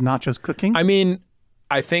true. Is nachos cooking?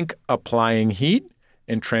 I think applying heat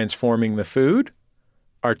and transforming the food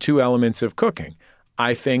are two elements of cooking.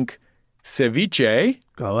 I think ceviche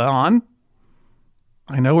Go on.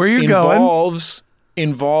 I know where you're going.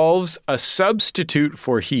 Involves a substitute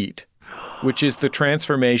for heat, which is the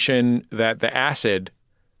transformation that the acid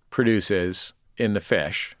produces in the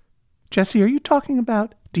fish. Jesse, are you talking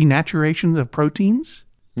about denaturations of proteins?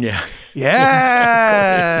 Yeah. Yes.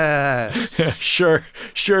 Sure,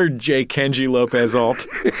 J. Kenji Lopez Alt.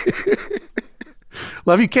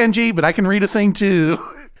 Love you, Kenji, but I can read a thing too.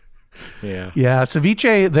 Yeah. Yeah,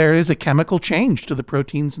 ceviche, there is a chemical change to the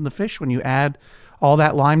proteins in the fish when you add all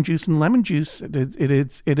that lime juice and lemon juice.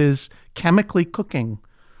 It is chemically cooking.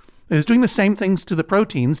 It is doing the same things to the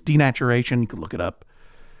proteins, denaturation, you could look it up.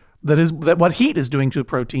 That what heat is doing to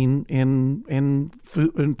protein in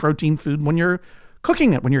food, in protein food when you're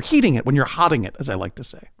cooking it, when you're heating it, when you're hotting it, as I like to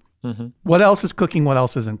say. Mm-hmm. What else is cooking? What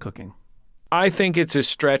else isn't cooking? I think it's a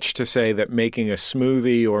stretch to say that making a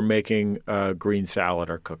smoothie or making a green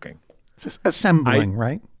salad are cooking. It's assembling,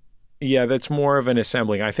 right? Yeah, that's more of an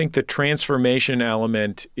assembling. I think the transformation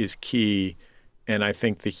element is key, and I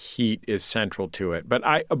think the heat is central to it.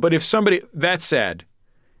 But if somebody said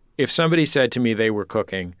to me they were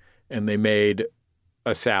cooking and they made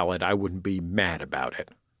a salad, I wouldn't be mad about it.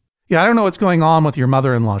 Yeah, I don't know what's going on with your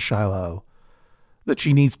mother-in-law, Shiloh, that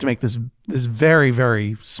she needs to make this very,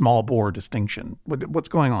 very small bore distinction. What's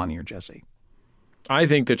going on here, Jesse? I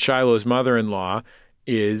think that Shiloh's mother-in-law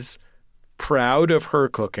is proud of her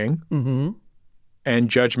cooking and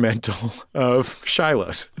judgmental of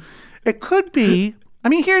Shiloh's. It could be. I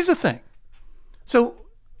mean, here's the thing. So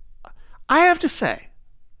I have to say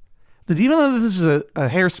that even though this is a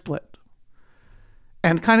hair split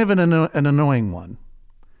and kind of an annoying one,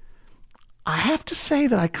 I have to say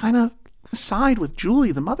that I kind of side with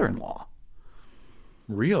Julie, the mother-in-law.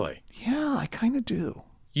 Really? Yeah, I kind of do.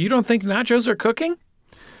 You don't think nachos are cooking?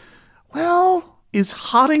 Well, is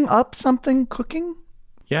hotting up something cooking?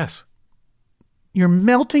 Yes. You're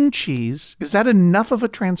melting cheese. Is that enough of a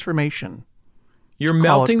transformation? You're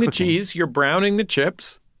melting the cheese. You're browning the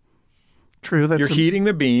chips. True. You're heating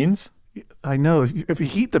the beans. I know. If you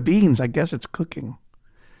heat the beans, I guess it's cooking.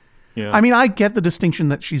 Yeah. I mean, I get the distinction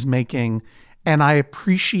that she's making, and I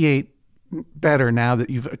appreciate better now that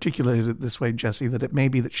you've articulated it this way, Jesse, that it may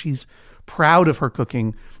be that she's proud of her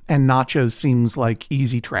cooking and nachos seems like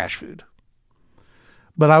easy trash food.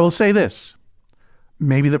 But I will say this.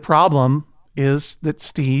 Maybe the problem is that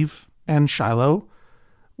Steve and Shiloh,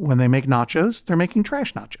 when they make nachos, they're making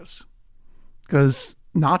trash nachos. Because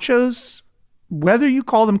nachos, whether you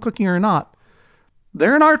call them cooking or not,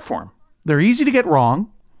 they're an art form. They're easy to get wrong.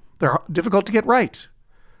 They're difficult to get right.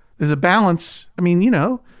 There's a balance. I mean,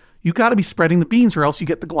 you got to be spreading the beans or else you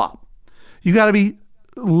get the glop. You got to be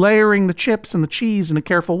layering the chips and the cheese in a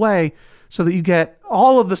careful way so that you get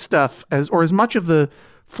all of the stuff as much of the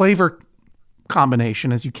flavor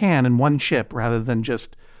combination as you can in one chip rather than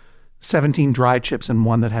just 17 dry chips and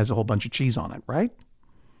one that has a whole bunch of cheese on it, right?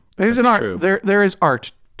 There's an art. True. There is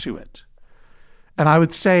art to it. And I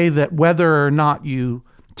would say that whether or not you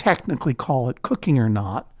technically call it cooking or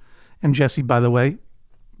not, and Jesse, by the way,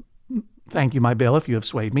 thank you, my bailiff, you have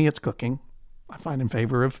swayed me. It's cooking. I find in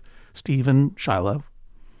favor of Steve and Shiloh.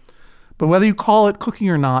 But whether you call it cooking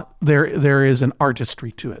or not, there is an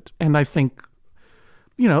artistry to it. And I think,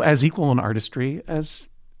 as equal an artistry as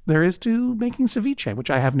there is to making ceviche, which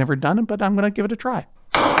I have never done, but I'm going to give it a try.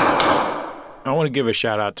 I want to give a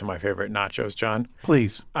shout out to my favorite nachos, John.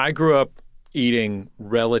 Please. I grew up eating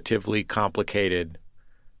relatively complicated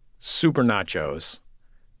super nachos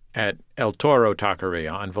at El Toro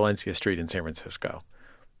Taqueria on Valencia Street in San Francisco.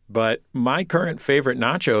 But my current favorite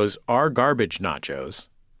nachos are garbage nachos.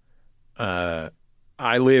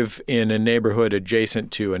 I live in a neighborhood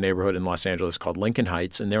adjacent to a neighborhood in Los Angeles called Lincoln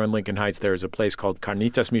Heights, and there in Lincoln Heights there is a place called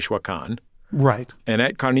Carnitas Michoacan. Right. And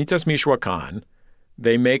at Carnitas Michoacan,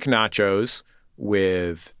 they make nachos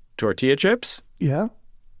with tortilla chips, Yeah.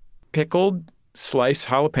 pickled sliced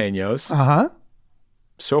jalapenos. Uh-huh.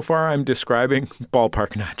 So far, I'm describing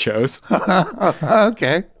ballpark nachos.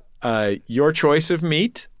 Okay. Your choice of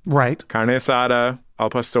meat, Right. carne asada, al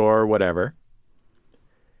pastor, whatever,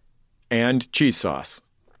 and cheese sauce.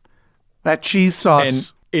 That cheese sauce.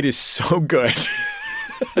 And it is so good.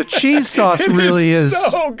 The cheese sauce It really is.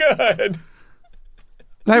 so good.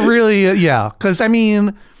 That really, yeah. Because, I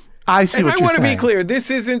mean, I see And what I you're want to be saying. clear.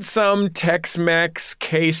 This isn't some Tex-Mex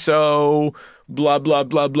queso, blah, blah,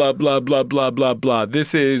 blah, blah, blah, blah, blah, blah, blah.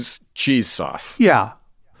 This is cheese sauce. Yeah.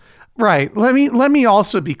 Right. Let me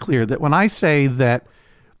also be clear that when I say that,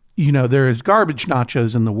 there is garbage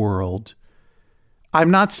nachos in the world, I'm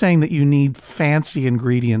not saying that you need fancy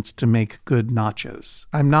ingredients to make good nachos.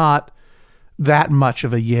 I'm not that much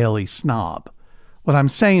of a Yaley snob. What I'm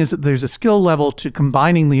saying is that there's a skill level to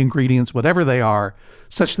combining the ingredients, whatever they are,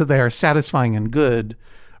 such that they are satisfying and good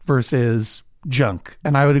versus junk.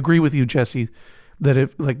 And I would agree with you, Jesse, that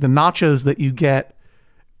if like the nachos that you get,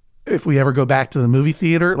 if we ever go back to the movie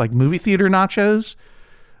theater, like movie theater nachos,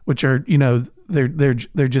 which are,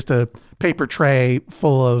 they're just a paper tray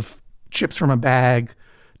full of chips from a bag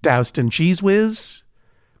doused in Cheese Whiz.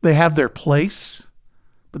 They have their place,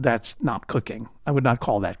 but that's not cooking. I would not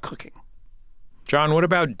call that cooking. John, what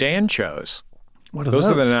about Danchos? What are Those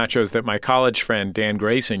those? are the nachos that my college friend Dan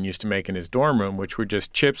Grayson used to make in his dorm room, which were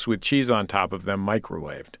just chips with cheese on top of them,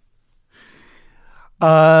 microwaved.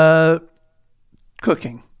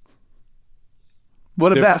 Cooking.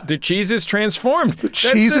 What about The cheese is transformed. the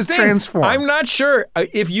cheese is transformed? I'm not sure.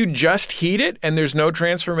 If you just heat it and there's no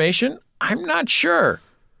transformation, I'm not sure.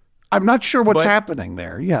 I'm not sure what's But- happening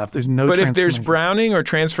there. Yeah, if there's no But if there's transformation. browning or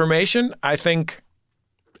transformation, I think,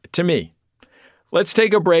 to me. Let's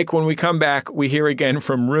take a break. When we come back, we hear again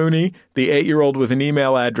from Rooney, the 8-year-old with an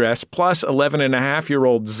email address, plus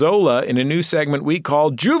 11-and-a-half-year-old Zola in a new segment we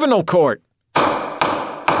call Juvenile Court.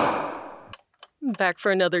 Back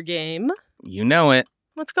for another game. You know it.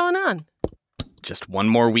 What's going on? Just one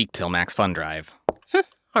more week till Max Fun Drive.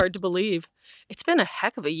 Hard to believe. It's been a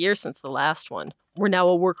heck of a year since the last one. We're now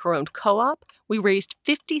a worker-owned co-op. We raised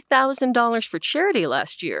 $50,000 for charity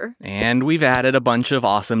last year. And we've added a bunch of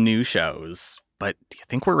awesome new shows. But do you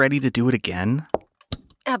think we're ready to do it again?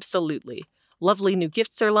 Absolutely. Lovely new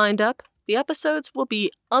gifts are lined up. The episodes will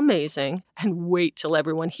be amazing. And wait till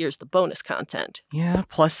everyone hears the bonus content. Yeah,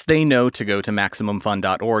 plus they know to go to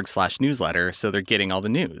MaximumFun.org/newsletter, so they're getting all the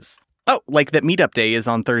news. Oh, like that meetup day is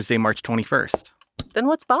on Thursday, March 21st. Then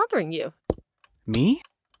what's bothering you? Me?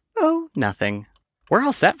 Oh, nothing. We're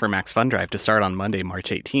all set for Max Fun Drive to start on Monday, March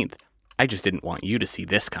 18th. I just didn't want you to see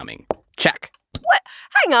this coming. Check. What?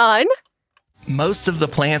 Hang on. Most of the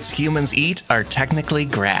plants humans eat are technically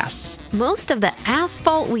grass. Most of the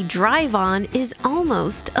asphalt we drive on is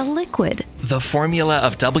almost a liquid. The formula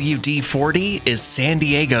of WD-40 is San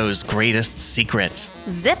Diego's greatest secret.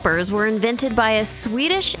 Zippers were invented by a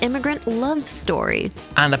Swedish immigrant love story.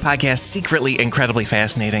 On the podcast Secretly Incredibly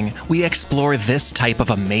Fascinating, we explore this type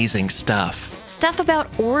of amazing stuff. Stuff about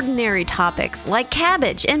ordinary topics like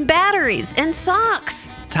cabbage and batteries and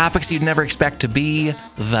socks. Topics you'd never expect to be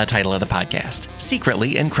the title of the podcast.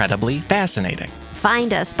 Secretly Incredibly Fascinating.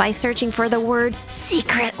 Find us by searching for the word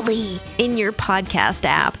secretly in your podcast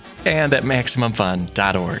app. And at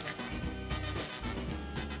MaximumFun.org.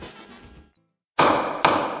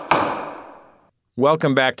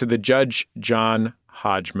 Welcome back to the Judge John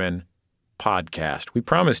Hodgman podcast. We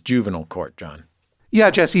promised Juvenile Court, John. Yeah,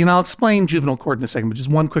 Jesse, and I'll explain juvenile court in a second, but just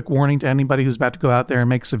one quick warning to anybody who's about to go out there and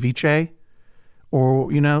make ceviche, or,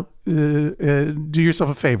 do yourself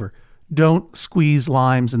a favor. Don't squeeze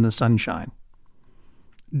limes in the sunshine.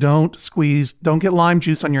 Don't get lime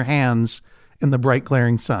juice on your hands in the bright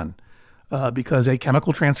glaring sun, because a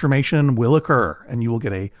chemical transformation will occur and you will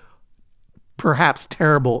get a perhaps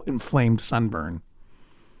terrible inflamed sunburn,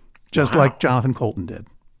 just like Jonathan Colton did.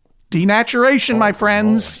 Denaturation, my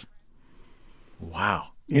friends. Wow.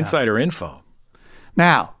 Insider info.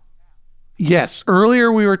 Now, yes,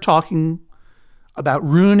 earlier we were talking about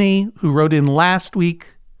Rooney, who wrote in last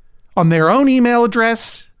week on their own email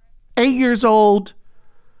address, 8 years old,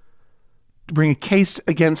 to bring a case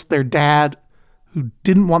against their dad who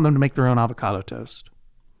didn't want them to make their own avocado toast.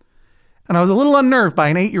 And I was a little unnerved by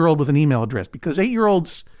an 8-year-old with an email address, because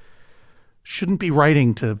 8-year-olds shouldn't be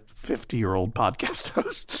writing to 50-year-old podcast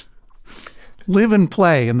hosts. Live and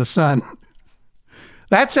play in the sun.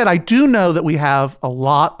 That said, I do know that we have a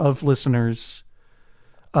lot of listeners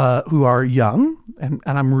who are young, and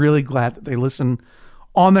I'm really glad that they listen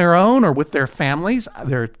on their own or with their families.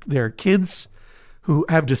 They're kids who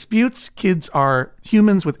have disputes. Kids are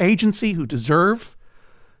humans with agency who deserve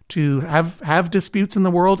to have disputes in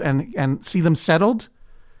the world and see them settled.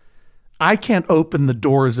 I can't open the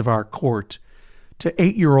doors of our court to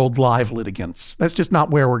 8-year-old live litigants. That's just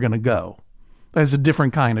not where we're going to go. That's a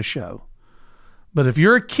different kind of show. But if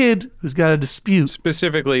you're a kid who's got a dispute...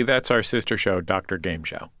 Specifically, that's our sister show, Dr. Game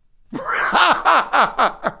Show.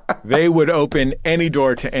 They would open any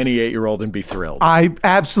door to any 8-year-old and be thrilled.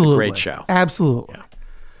 Absolutely. Great show. Absolutely. Yeah.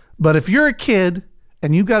 But if you're a kid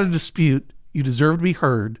and you've got a dispute, you deserve to be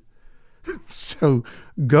heard. So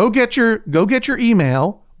go get your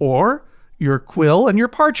email or your quill and your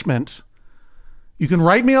parchment. You can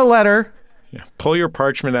write me a letter. Yeah. Pull your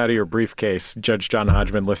parchment out of your briefcase, Judge John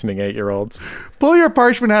Hodgman, listening 8-year-olds. Pull your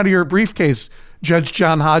parchment out of your briefcase, Judge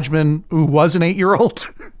John Hodgman, who was an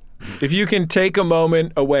 8-year-old. If you can take a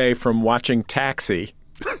moment away from watching Taxi.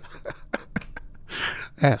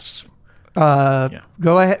 Yes. Go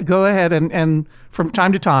ahead, and from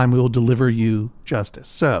time to time we will deliver you justice.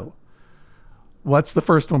 So, what's the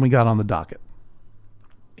first one we got on the docket?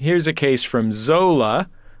 Here's a case from Zola,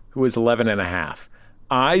 who is 11 and a half.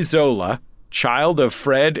 I, Zola, child of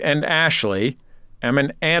Fred and Ashley, am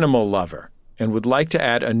an animal lover and would like to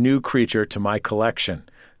add a new creature to my collection.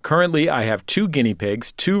 Currently, I have 2 guinea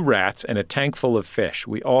pigs, 2 rats, and a tank full of fish.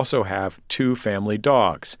 We also have 2 family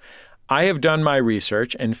dogs. I have done my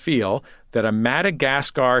research and feel that a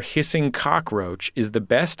Madagascar hissing cockroach is the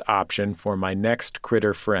best option for my next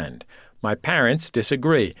critter friend. My parents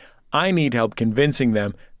disagree. I need help convincing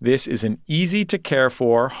them this is an easy-to-care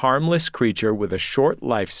for, harmless creature with a short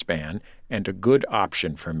lifespan and a good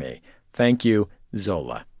option for me. Thank you,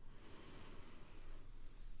 Zola.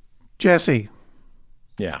 Jesse,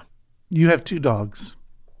 Yeah. you have 2 dogs.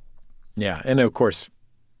 Yeah. And, of course,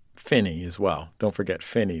 Finny as well. Don't forget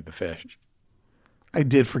Finny the fish. I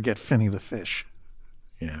did forget Finny the fish.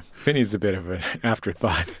 Yeah. Finny's a bit of an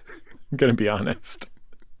afterthought. I'm going to be honest.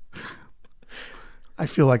 I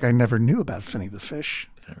feel like I never knew about Finny the fish.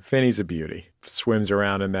 Finny's a beauty. Swims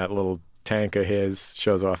around in that little tank of his,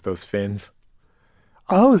 shows off those fins.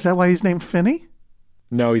 Oh, is that why he's named Finny?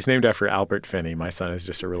 No, he's named after Albert Finney. My son is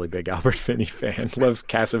just a really big Albert Finney fan. Loves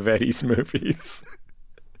Cassavetes movies.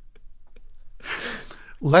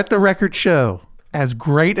 Let the record show, as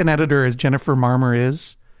great an editor as Jennifer Marmer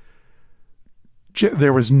is,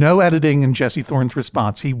 there was no editing in Jesse Thorne's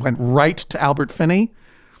response. He went right to Albert Finney.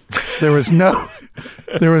 There was no,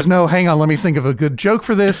 hang on, let me think of a good joke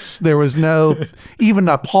for this. There was no, even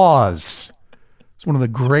a pause. It's one of the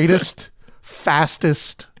greatest,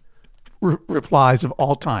 fastest replies of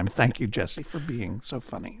all time. Thank you, Jesse, for being so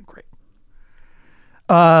funny and great.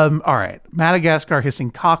 All right. Madagascar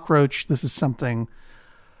hissing cockroach. This is something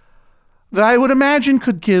that I would imagine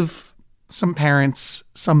could give some parents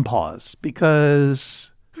some pause,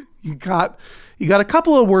 because you got a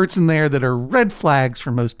couple of words in there that are red flags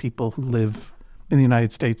for most people who live in the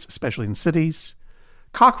United States, especially in cities.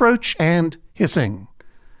 Cockroach and hissing.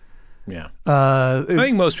 Yeah. I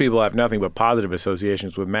think most people have nothing but positive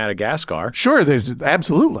associations with Madagascar. Sure, there's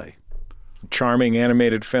absolutely. Charming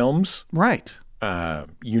animated films. Right.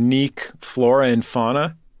 Unique flora and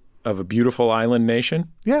fauna of a beautiful island nation.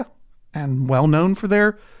 Yeah. And well known for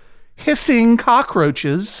their hissing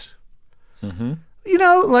cockroaches. Mm-hmm. You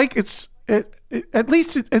know, like at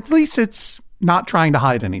least it's not trying to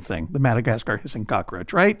hide anything, the Madagascar hissing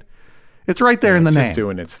cockroach, right? It's right there in the it's name. Just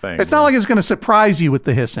doing its thing. It's not like it's going to surprise you with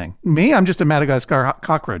the hissing. Me, I'm just a Madagascar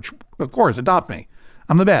cockroach. Of course, adopt me.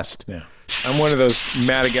 I'm the best. Yeah. I'm one of those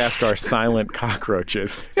Madagascar silent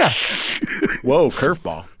cockroaches. Yeah. Whoa,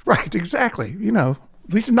 curveball. Right, exactly. You know,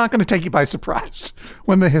 at least it's not going to take you by surprise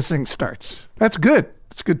when the hissing starts. That's good.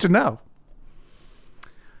 It's good to know.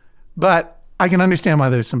 But I can understand why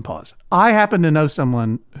there's some pause. I happen to know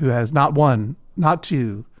someone who has not 1, not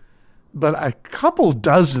 2, but a couple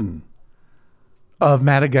dozen of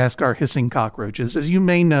Madagascar hissing cockroaches, as you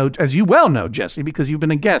well know, Jesse, because you've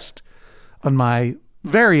been a guest on my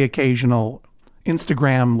very occasional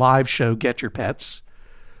Instagram live show, Get Your Pets,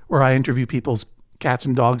 where I interview people's cats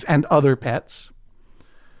and dogs and other pets.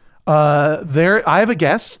 I have a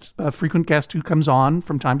guest, a frequent guest who comes on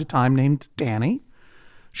from time to time, named Danny.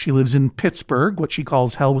 She lives in Pittsburgh, what she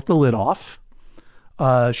calls hell with the lid off.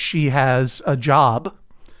 She has a job,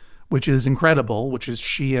 which is incredible, which is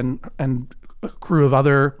she and a crew of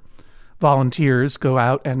other volunteers go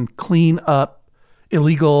out and clean up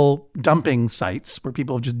illegal dumping sites where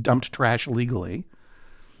people have just dumped trash illegally.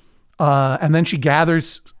 And then she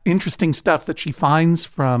gathers interesting stuff that she finds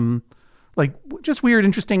from, like, just weird,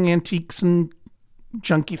 interesting antiques and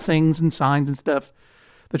junky things and signs and stuff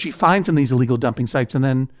that she finds in these illegal dumping sites. And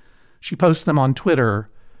then she posts them on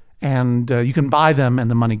Twitter, and you can buy them,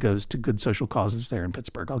 and the money goes to good social causes there in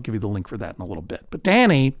Pittsburgh. I'll give you the link for that in a little bit. But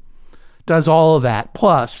Danny does all of that,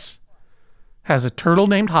 plus has a turtle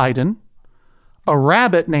named Haydn, a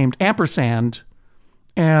rabbit named Ampersand,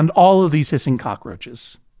 and all of these hissing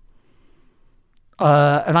cockroaches.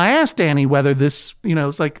 And I asked Danny whether this,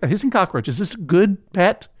 it's like a hissing cockroach. Is this a good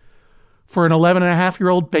pet for an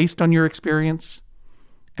 11-and-a-half-year-old based on your experience?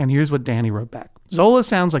 And here's what Danny wrote back. Zola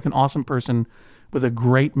sounds like an awesome person with a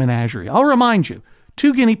great menagerie. I'll remind you,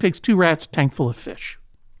 2 guinea pigs, 2 rats, tank full of fish.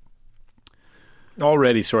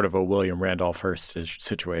 Already sort of a William Randolph Hearst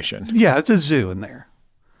situation. Yeah, it's a zoo in there.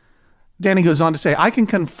 Danny goes on to say, I can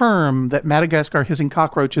confirm that Madagascar hissing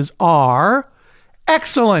cockroaches are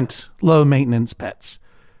excellent low-maintenance pets.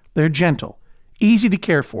 They're gentle, easy to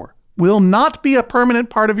care for, will not be a permanent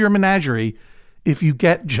part of your menagerie if you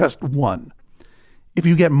get just 1. If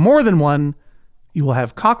you get more than 1, you will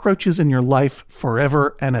have cockroaches in your life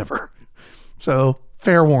forever and ever. So,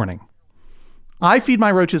 fair warning. I feed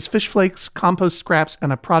my roaches fish flakes, compost scraps,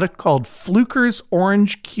 and a product called Fluker's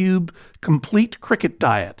Orange Cube Complete Cricket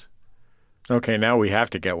Diet. Okay, now we have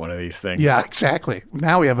to get one of these things. Yeah, exactly.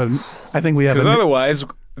 Now we have Because otherwise,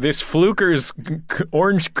 this Fluker's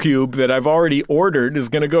orange cube that I've already ordered is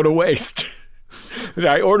going to go to waste.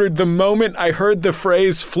 I ordered the moment I heard the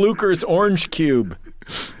phrase Fluker's orange cube.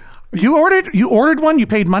 You ordered one? You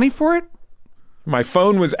paid money for it? My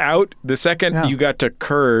phone was out the second you got to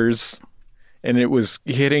Kurz, and it was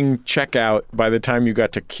hitting checkout by the time you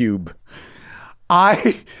got to Cube.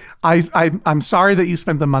 I'm sorry that you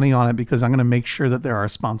spent the money on it, because I'm going to make sure that there are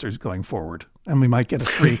sponsors going forward, and we might get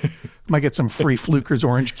some free Fluker's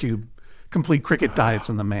Orange Cube complete cricket diets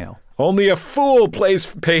in the mail. Only a fool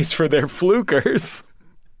pays for their Flukers.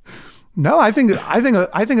 No, I think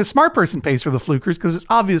a smart person pays for the Flukers, because it's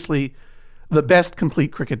obviously the best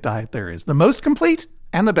complete cricket diet there is, the most complete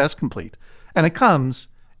and the best complete, and it comes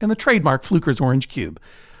in the trademark Fluker's Orange Cube.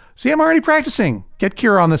 See, I'm already practicing. Get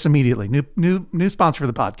Kira on this immediately. New sponsor for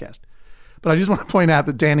the podcast. But I just want to point out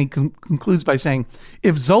that Danny concludes by saying,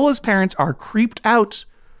 if Zola's parents are creeped out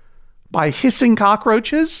by hissing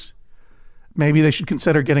cockroaches, maybe they should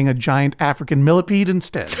consider getting a giant African millipede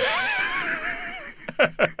instead.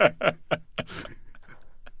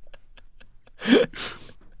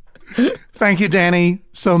 Thank you, Danny,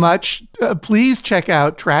 so much. Please check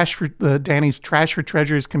out Danny's Trash for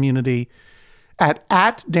Treasures community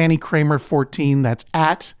at Danny Kramer 14. That's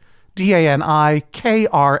at DANIKRAMER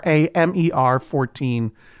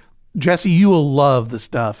 14. Jesse, you will love the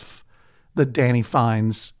stuff that Danny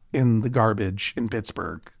finds in the garbage in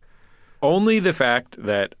Pittsburgh. Only the fact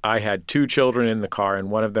that I had 2 children in the car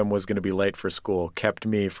and one of them was going to be late for school kept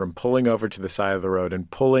me from pulling over to the side of the road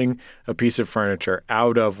and pulling a piece of furniture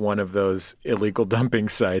out of one of those illegal dumping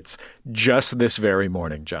sites just this very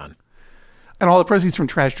morning, John. And all the proceeds from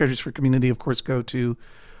Trash Treasures for Community, of course, go to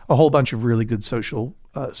a whole bunch of really good social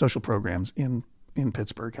programs in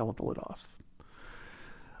Pittsburgh. Hell with the lid off.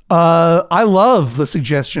 I love the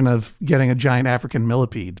suggestion of getting a giant African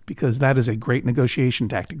millipede, because that is a great negotiation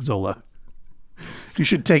tactic, You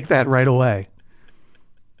should take that right away.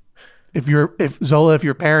 If your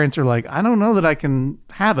parents are like, I don't know that I can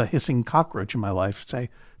have a hissing cockroach in my life, say,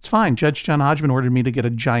 it's fine. Judge John Hodgman ordered me to get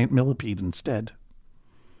a giant millipede instead.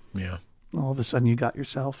 Yeah. All of a sudden you got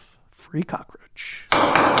yourself free cockroach. You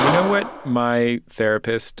know what my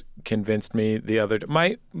therapist convinced me the other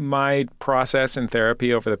day? My process in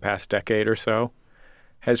therapy over the past decade or so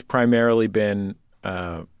has primarily been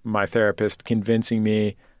my therapist convincing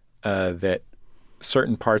me that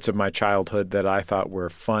certain parts of my childhood that I thought were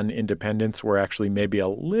fun independence were actually maybe a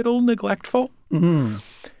little neglectful. Mm-hmm.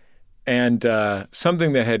 And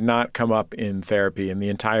something that had not come up in therapy in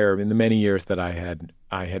the many years that I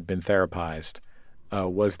had been therapized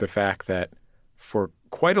was the fact that for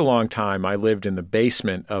quite a long time I lived in the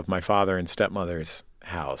basement of my father and stepmother's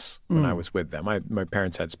house when I was with them. My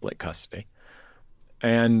parents had split custody.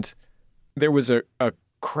 And there was a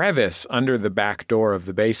crevice under the back door of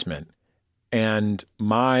the basement. And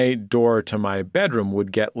my door to my bedroom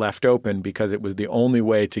would get left open because it was the only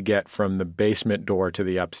way to get from the basement door to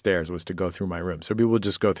the upstairs was to go through my room. So people would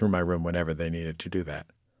just go through my room whenever they needed to do that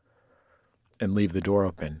and leave the door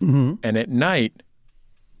open. Mm-hmm. And at night,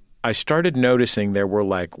 I started noticing there were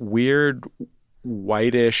like weird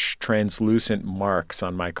whitish translucent marks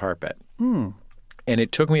on my carpet. Mm. And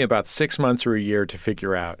it took me about 6 months or a year to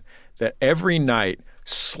figure out that every night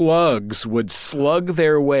slugs would slug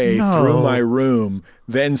their way through my room,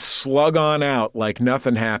 then slug on out like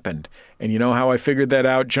nothing happened. And you know how I figured that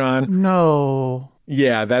out, John? No.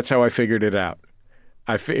 Yeah, that's how I figured it out.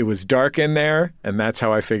 It was dark in there, and that's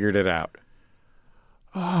how I figured it out.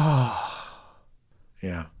 Oh.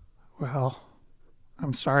 Yeah. Well,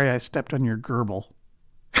 I'm sorry I stepped on your gerbil.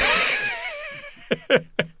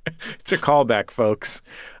 It's a callback, folks.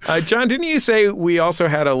 John, didn't you say we also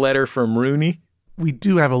had a letter from Rooney? We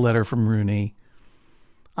do have a letter from Rooney.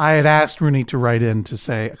 I had asked Rooney to write in to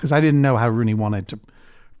say, because I didn't know how Rooney wanted to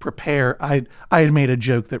prepare. I had made a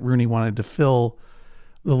joke that Rooney wanted to fill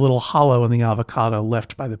the little hollow in the avocado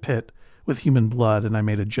left by the pit with human blood, and I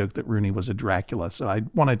made a joke that Rooney was a Dracula. So I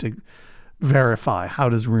wanted to verify, how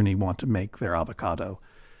does Rooney want to make their avocado?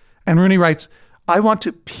 And Rooney writes, I want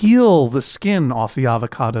to peel the skin off the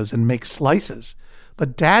avocados and make slices.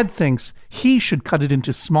 But Dad thinks he should cut it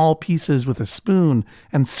into small pieces with a spoon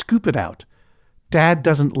and scoop it out. Dad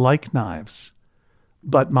doesn't like knives,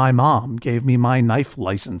 but my mom gave me my knife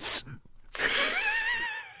license.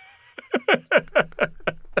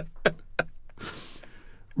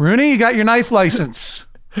 Rooney, you got your knife license.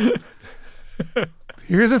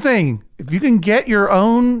 Here's the thing. If you can get your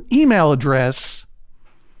own email address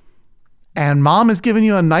and Mom has given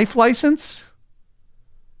you a knife license,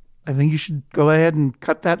 I think you should go ahead and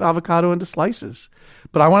cut that avocado into slices.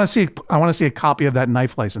 But I want to see a copy of that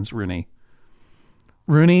knife license, Rooney.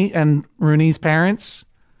 Rooney and Rooney's parents.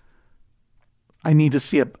 I need to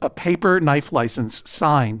see a paper knife license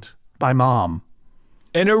signed by mom.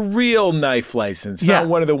 And a real knife license, not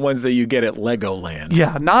one of the ones that you get at Legoland.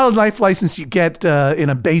 Yeah, not a knife license you get in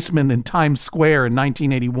a basement in Times Square in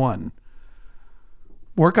 1981.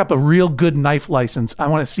 Work up a real good knife license. I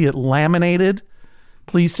want to see it laminated.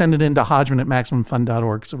 Please send it in to Hodgman at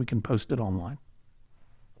MaximumFun.org so we can post it online.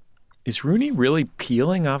 Is Rooney really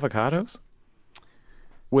peeling avocados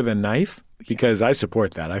with a knife? Because I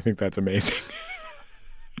support that. I think that's amazing.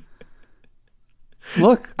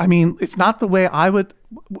 Look, I mean, it's not the way I would.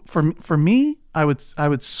 For me, I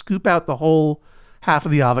would scoop out the whole half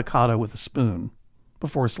of the avocado with a spoon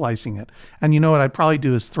before slicing it. And you know what I'd probably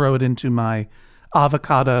do is throw it into my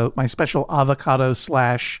special avocado /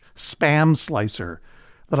 spam slicer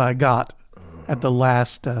that I got at the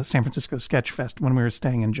last San Francisco Sketch Fest when we were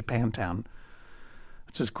staying in Japantown.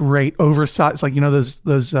 It's this great oversized, like, you know,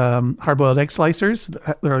 those hard-boiled egg slicers.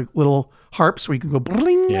 They're like little harps where you can go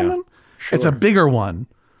bling on them. Sure. It's a bigger one,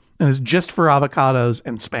 and it's just for avocados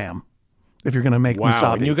and Spam. If you're going to make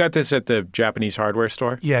wasabi. And you got this at the Japanese hardware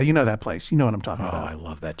store? Yeah, you know that place. You know what I'm talking about. I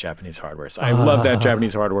love that Japanese hardware store. I've loved that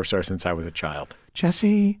Japanese hardware store since I was a child.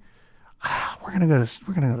 Jesse, we're gonna go to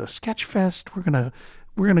Sketchfest.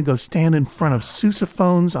 We're gonna go stand in front of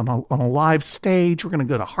sousaphones on a live stage. We're gonna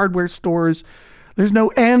go to hardware stores. There's no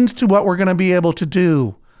end to what we're gonna be able to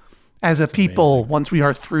do as a people amazing. Once we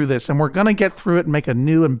are through this, and we're gonna get through it and make a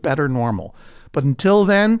new and better normal. But until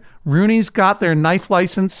then, Rooney's got their knife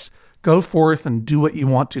license. Go forth and do what you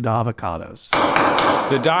want to avocados.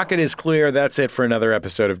 The docket is clear. That's it for another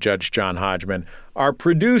episode of Judge John Hodgman. Our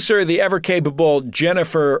producer, the ever-capable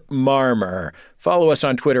Jennifer Marmer. Follow us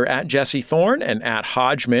on Twitter at Jesse Thorne and at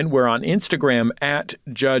Hodgman. We're on Instagram at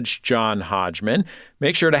Judge John Hodgman.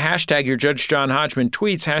 Make sure to hashtag your Judge John Hodgman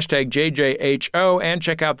tweets, hashtag JJHO, and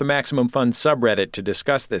check out the Maximum Fun subreddit to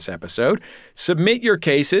discuss this episode. Submit your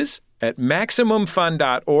cases at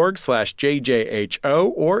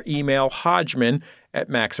MaximumFun.org/JJHO or email Hodgman at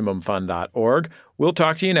MaximumFun.org. We'll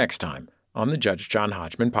talk to you next time on the Judge John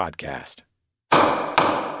Hodgman podcast.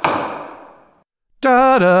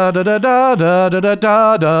 Da da da da da da da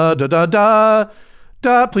da da da da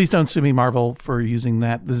da. Please don't sue me, Marvel, for using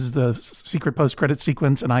that. This is the secret post-credit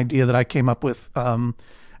sequence, an idea that I came up with.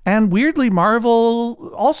 And weirdly,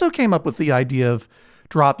 Marvel also came up with the idea of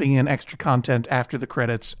dropping in extra content after the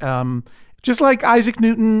credits. Just like Isaac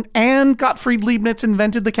Newton and Gottfried Leibniz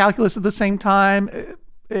invented the calculus at the same time,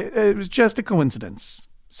 it was just a coincidence.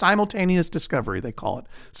 Simultaneous discovery, they call it.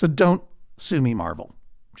 So don't sue me, Marvel.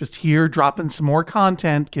 Just here dropping some more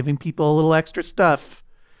content, giving people a little extra stuff.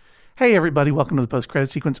 Hey, everybody, welcome to the post-credit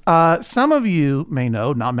sequence. Some of you may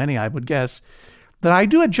know, not many, I would guess, that I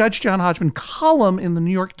do a Judge John Hodgman column in the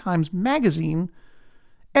New York Times Magazine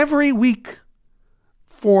every week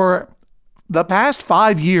for the past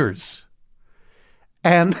 5 years.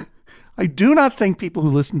 And I do not think people who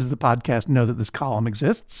listen to the podcast know that this column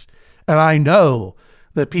exists. And I know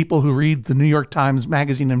that people who read the New York Times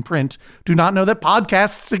Magazine in print do not know that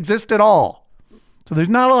podcasts exist at all. So there's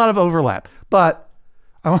not a lot of overlap. But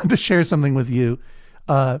I wanted to share something with you.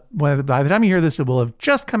 By the time you hear this, it will have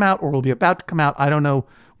just come out or will be about to come out. I don't know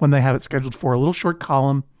when they have it scheduled for. A little short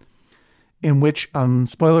column in which,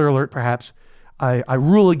 spoiler alert perhaps, I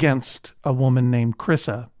rule against a woman named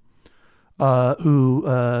Krissa, who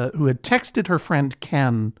had texted her friend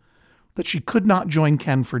Ken that she could not join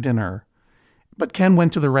Ken for dinner. But Ken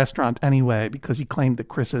went to the restaurant anyway because he claimed that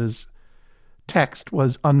Krissa's text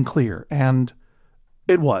was unclear, and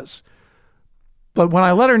it was. But when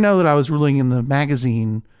I let her know that I was ruling in the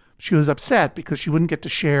magazine, she was upset because she wouldn't get to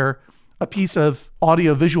share a piece of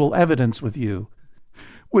audio-visual evidence with you,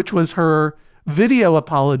 which was her video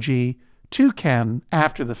apology to Ken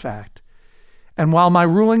after the fact. And while my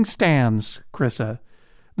ruling stands, Krissa,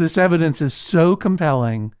 this evidence is so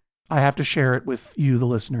compelling, I have to share it with you, the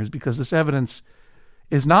listeners, because this evidence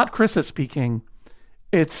is not Krissa speaking.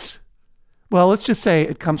 It's, well, let's just say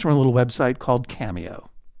it comes from a little website called Cameo.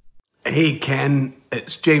 Hey, Ken,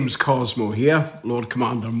 it's James Cosmo here, Lord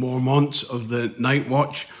Commander Mormont of the Night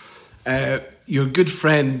Watch. Your good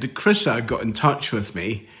friend Krissa got in touch with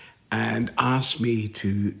me and asked me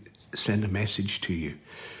to send a message to you.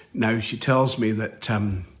 Now, she tells me that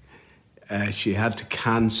she had to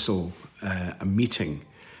cancel a meeting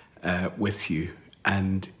with you,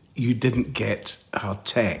 and you didn't get her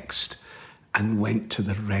text and went to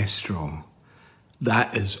the restaurant.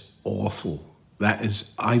 That is awful. That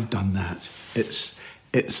is, I've done that. It's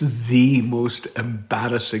It's the most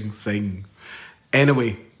embarrassing thing.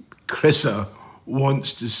 Anyway, Chrissa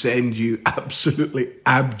wants to send you absolutely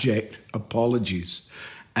abject apologies.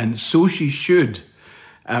 And so she should.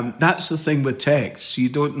 That's the thing with texts. You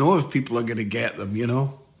don't know if people are going to get them, you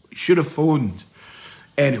know. Should have phoned.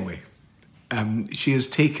 Anyway, she has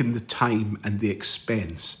taken the time and the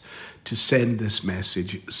expense to send this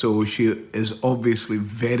message. So she is obviously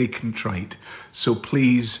very contrite. So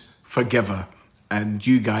please forgive her and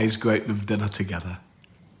you guys go out and have dinner together.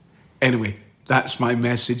 Anyway, that's my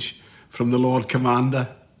message from the Lord Commander.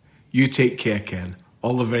 You take care, Ken.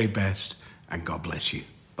 All the very best and God bless you.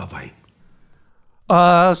 Bye-bye.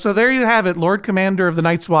 So there you have it. Lord Commander of the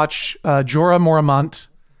Night's Watch, Jorah Mormont,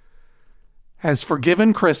 has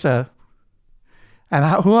forgiven Chrissa.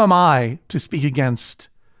 And who am I to speak against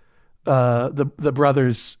the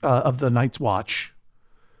brothers of the Night's Watch?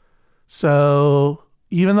 So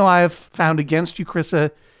even though I have found against you,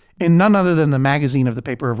 Chrissa, in none other than the magazine of the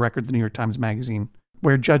paper of record, the New York Times Magazine,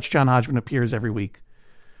 where Judge John Hodgman appears every week,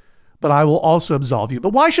 but I will also absolve you.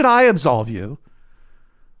 But why should I absolve you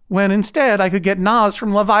when instead I could get Naz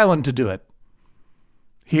from Love Island to do it?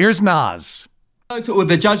 Here's Naz. Hello to all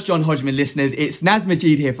the Judge John Hodgman listeners. It's Naz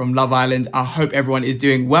Majid here from Love Island. I hope everyone is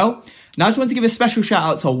doing well. Now I just want to give a special shout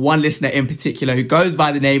out to one listener in particular who goes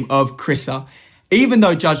by the name of Chrissa. Even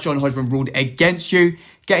though Judge John Hodgman ruled against you,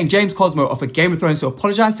 getting James Cosmo off of Game of Thrones to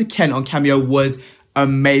apologise to Ken on Cameo was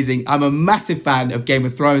amazing. I'm a massive fan of Game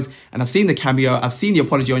of Thrones and I've seen the cameo, I've seen the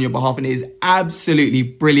apology on your behalf and it is absolutely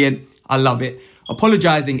brilliant. I love it.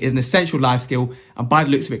 Apologising is an essential life skill and by the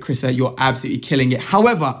looks of it, Chrissa, you're absolutely killing it.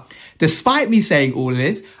 However, despite me saying all of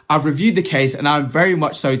this, I've reviewed the case and I'm very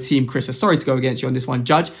much so team Chrissa. Sorry to go against you on this one,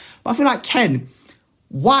 Judge, but I feel like Ken,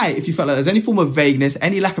 why, if you felt like there's any form of vagueness,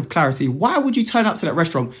 any lack of clarity, why would you turn up to that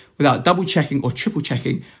restaurant without double checking or triple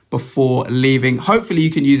checking before leaving? Hopefully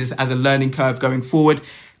you can use this as a learning curve going forward.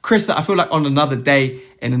 Chrissa, I feel like on another day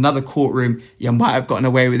in another courtroom, you might have gotten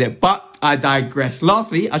away with it, but I digress.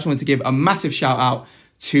 Lastly, I just want to give a massive shout out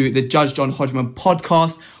to the Judge John Hodgman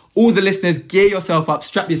podcast. All the listeners, gear yourself up,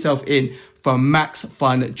 strap yourself in for Max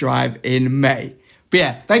Fun Drive in May. But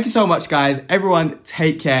yeah, thank you so much, guys. Everyone,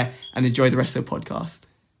 take care and enjoy the rest of the podcast.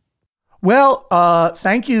 Well,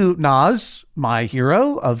 thank you, Naz, my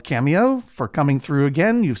hero of Cameo, for coming through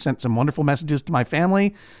again. You've sent some wonderful messages to my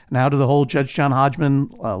family, now to the whole Judge John Hodgman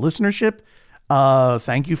listenership.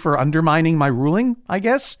 Thank you for undermining my ruling, I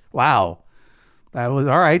guess. Wow. That was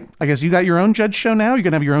all right. I guess you got your own judge show now. You're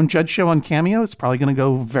going to have your own judge show on Cameo. It's probably going to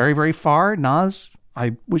go very, very far. Naz,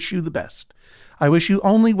 I wish you the best. I wish you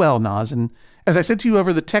only well, Naz. And as I said to you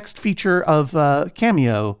over the text feature of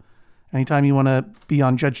Cameo, anytime you want to be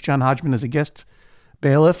on Judge John Hodgman as a guest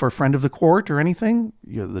bailiff or friend of the court or anything,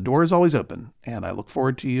 the door is always open. And I look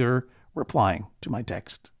forward to your replying to my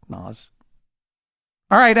text, Naz.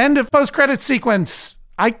 All right, end of post-credits sequence.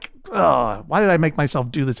 Why did I make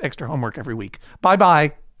myself do this extra homework every week?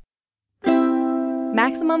 Bye-bye.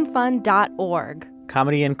 MaximumFun.org.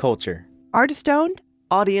 Comedy and culture. Artist-owned.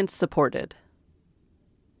 Audience supported.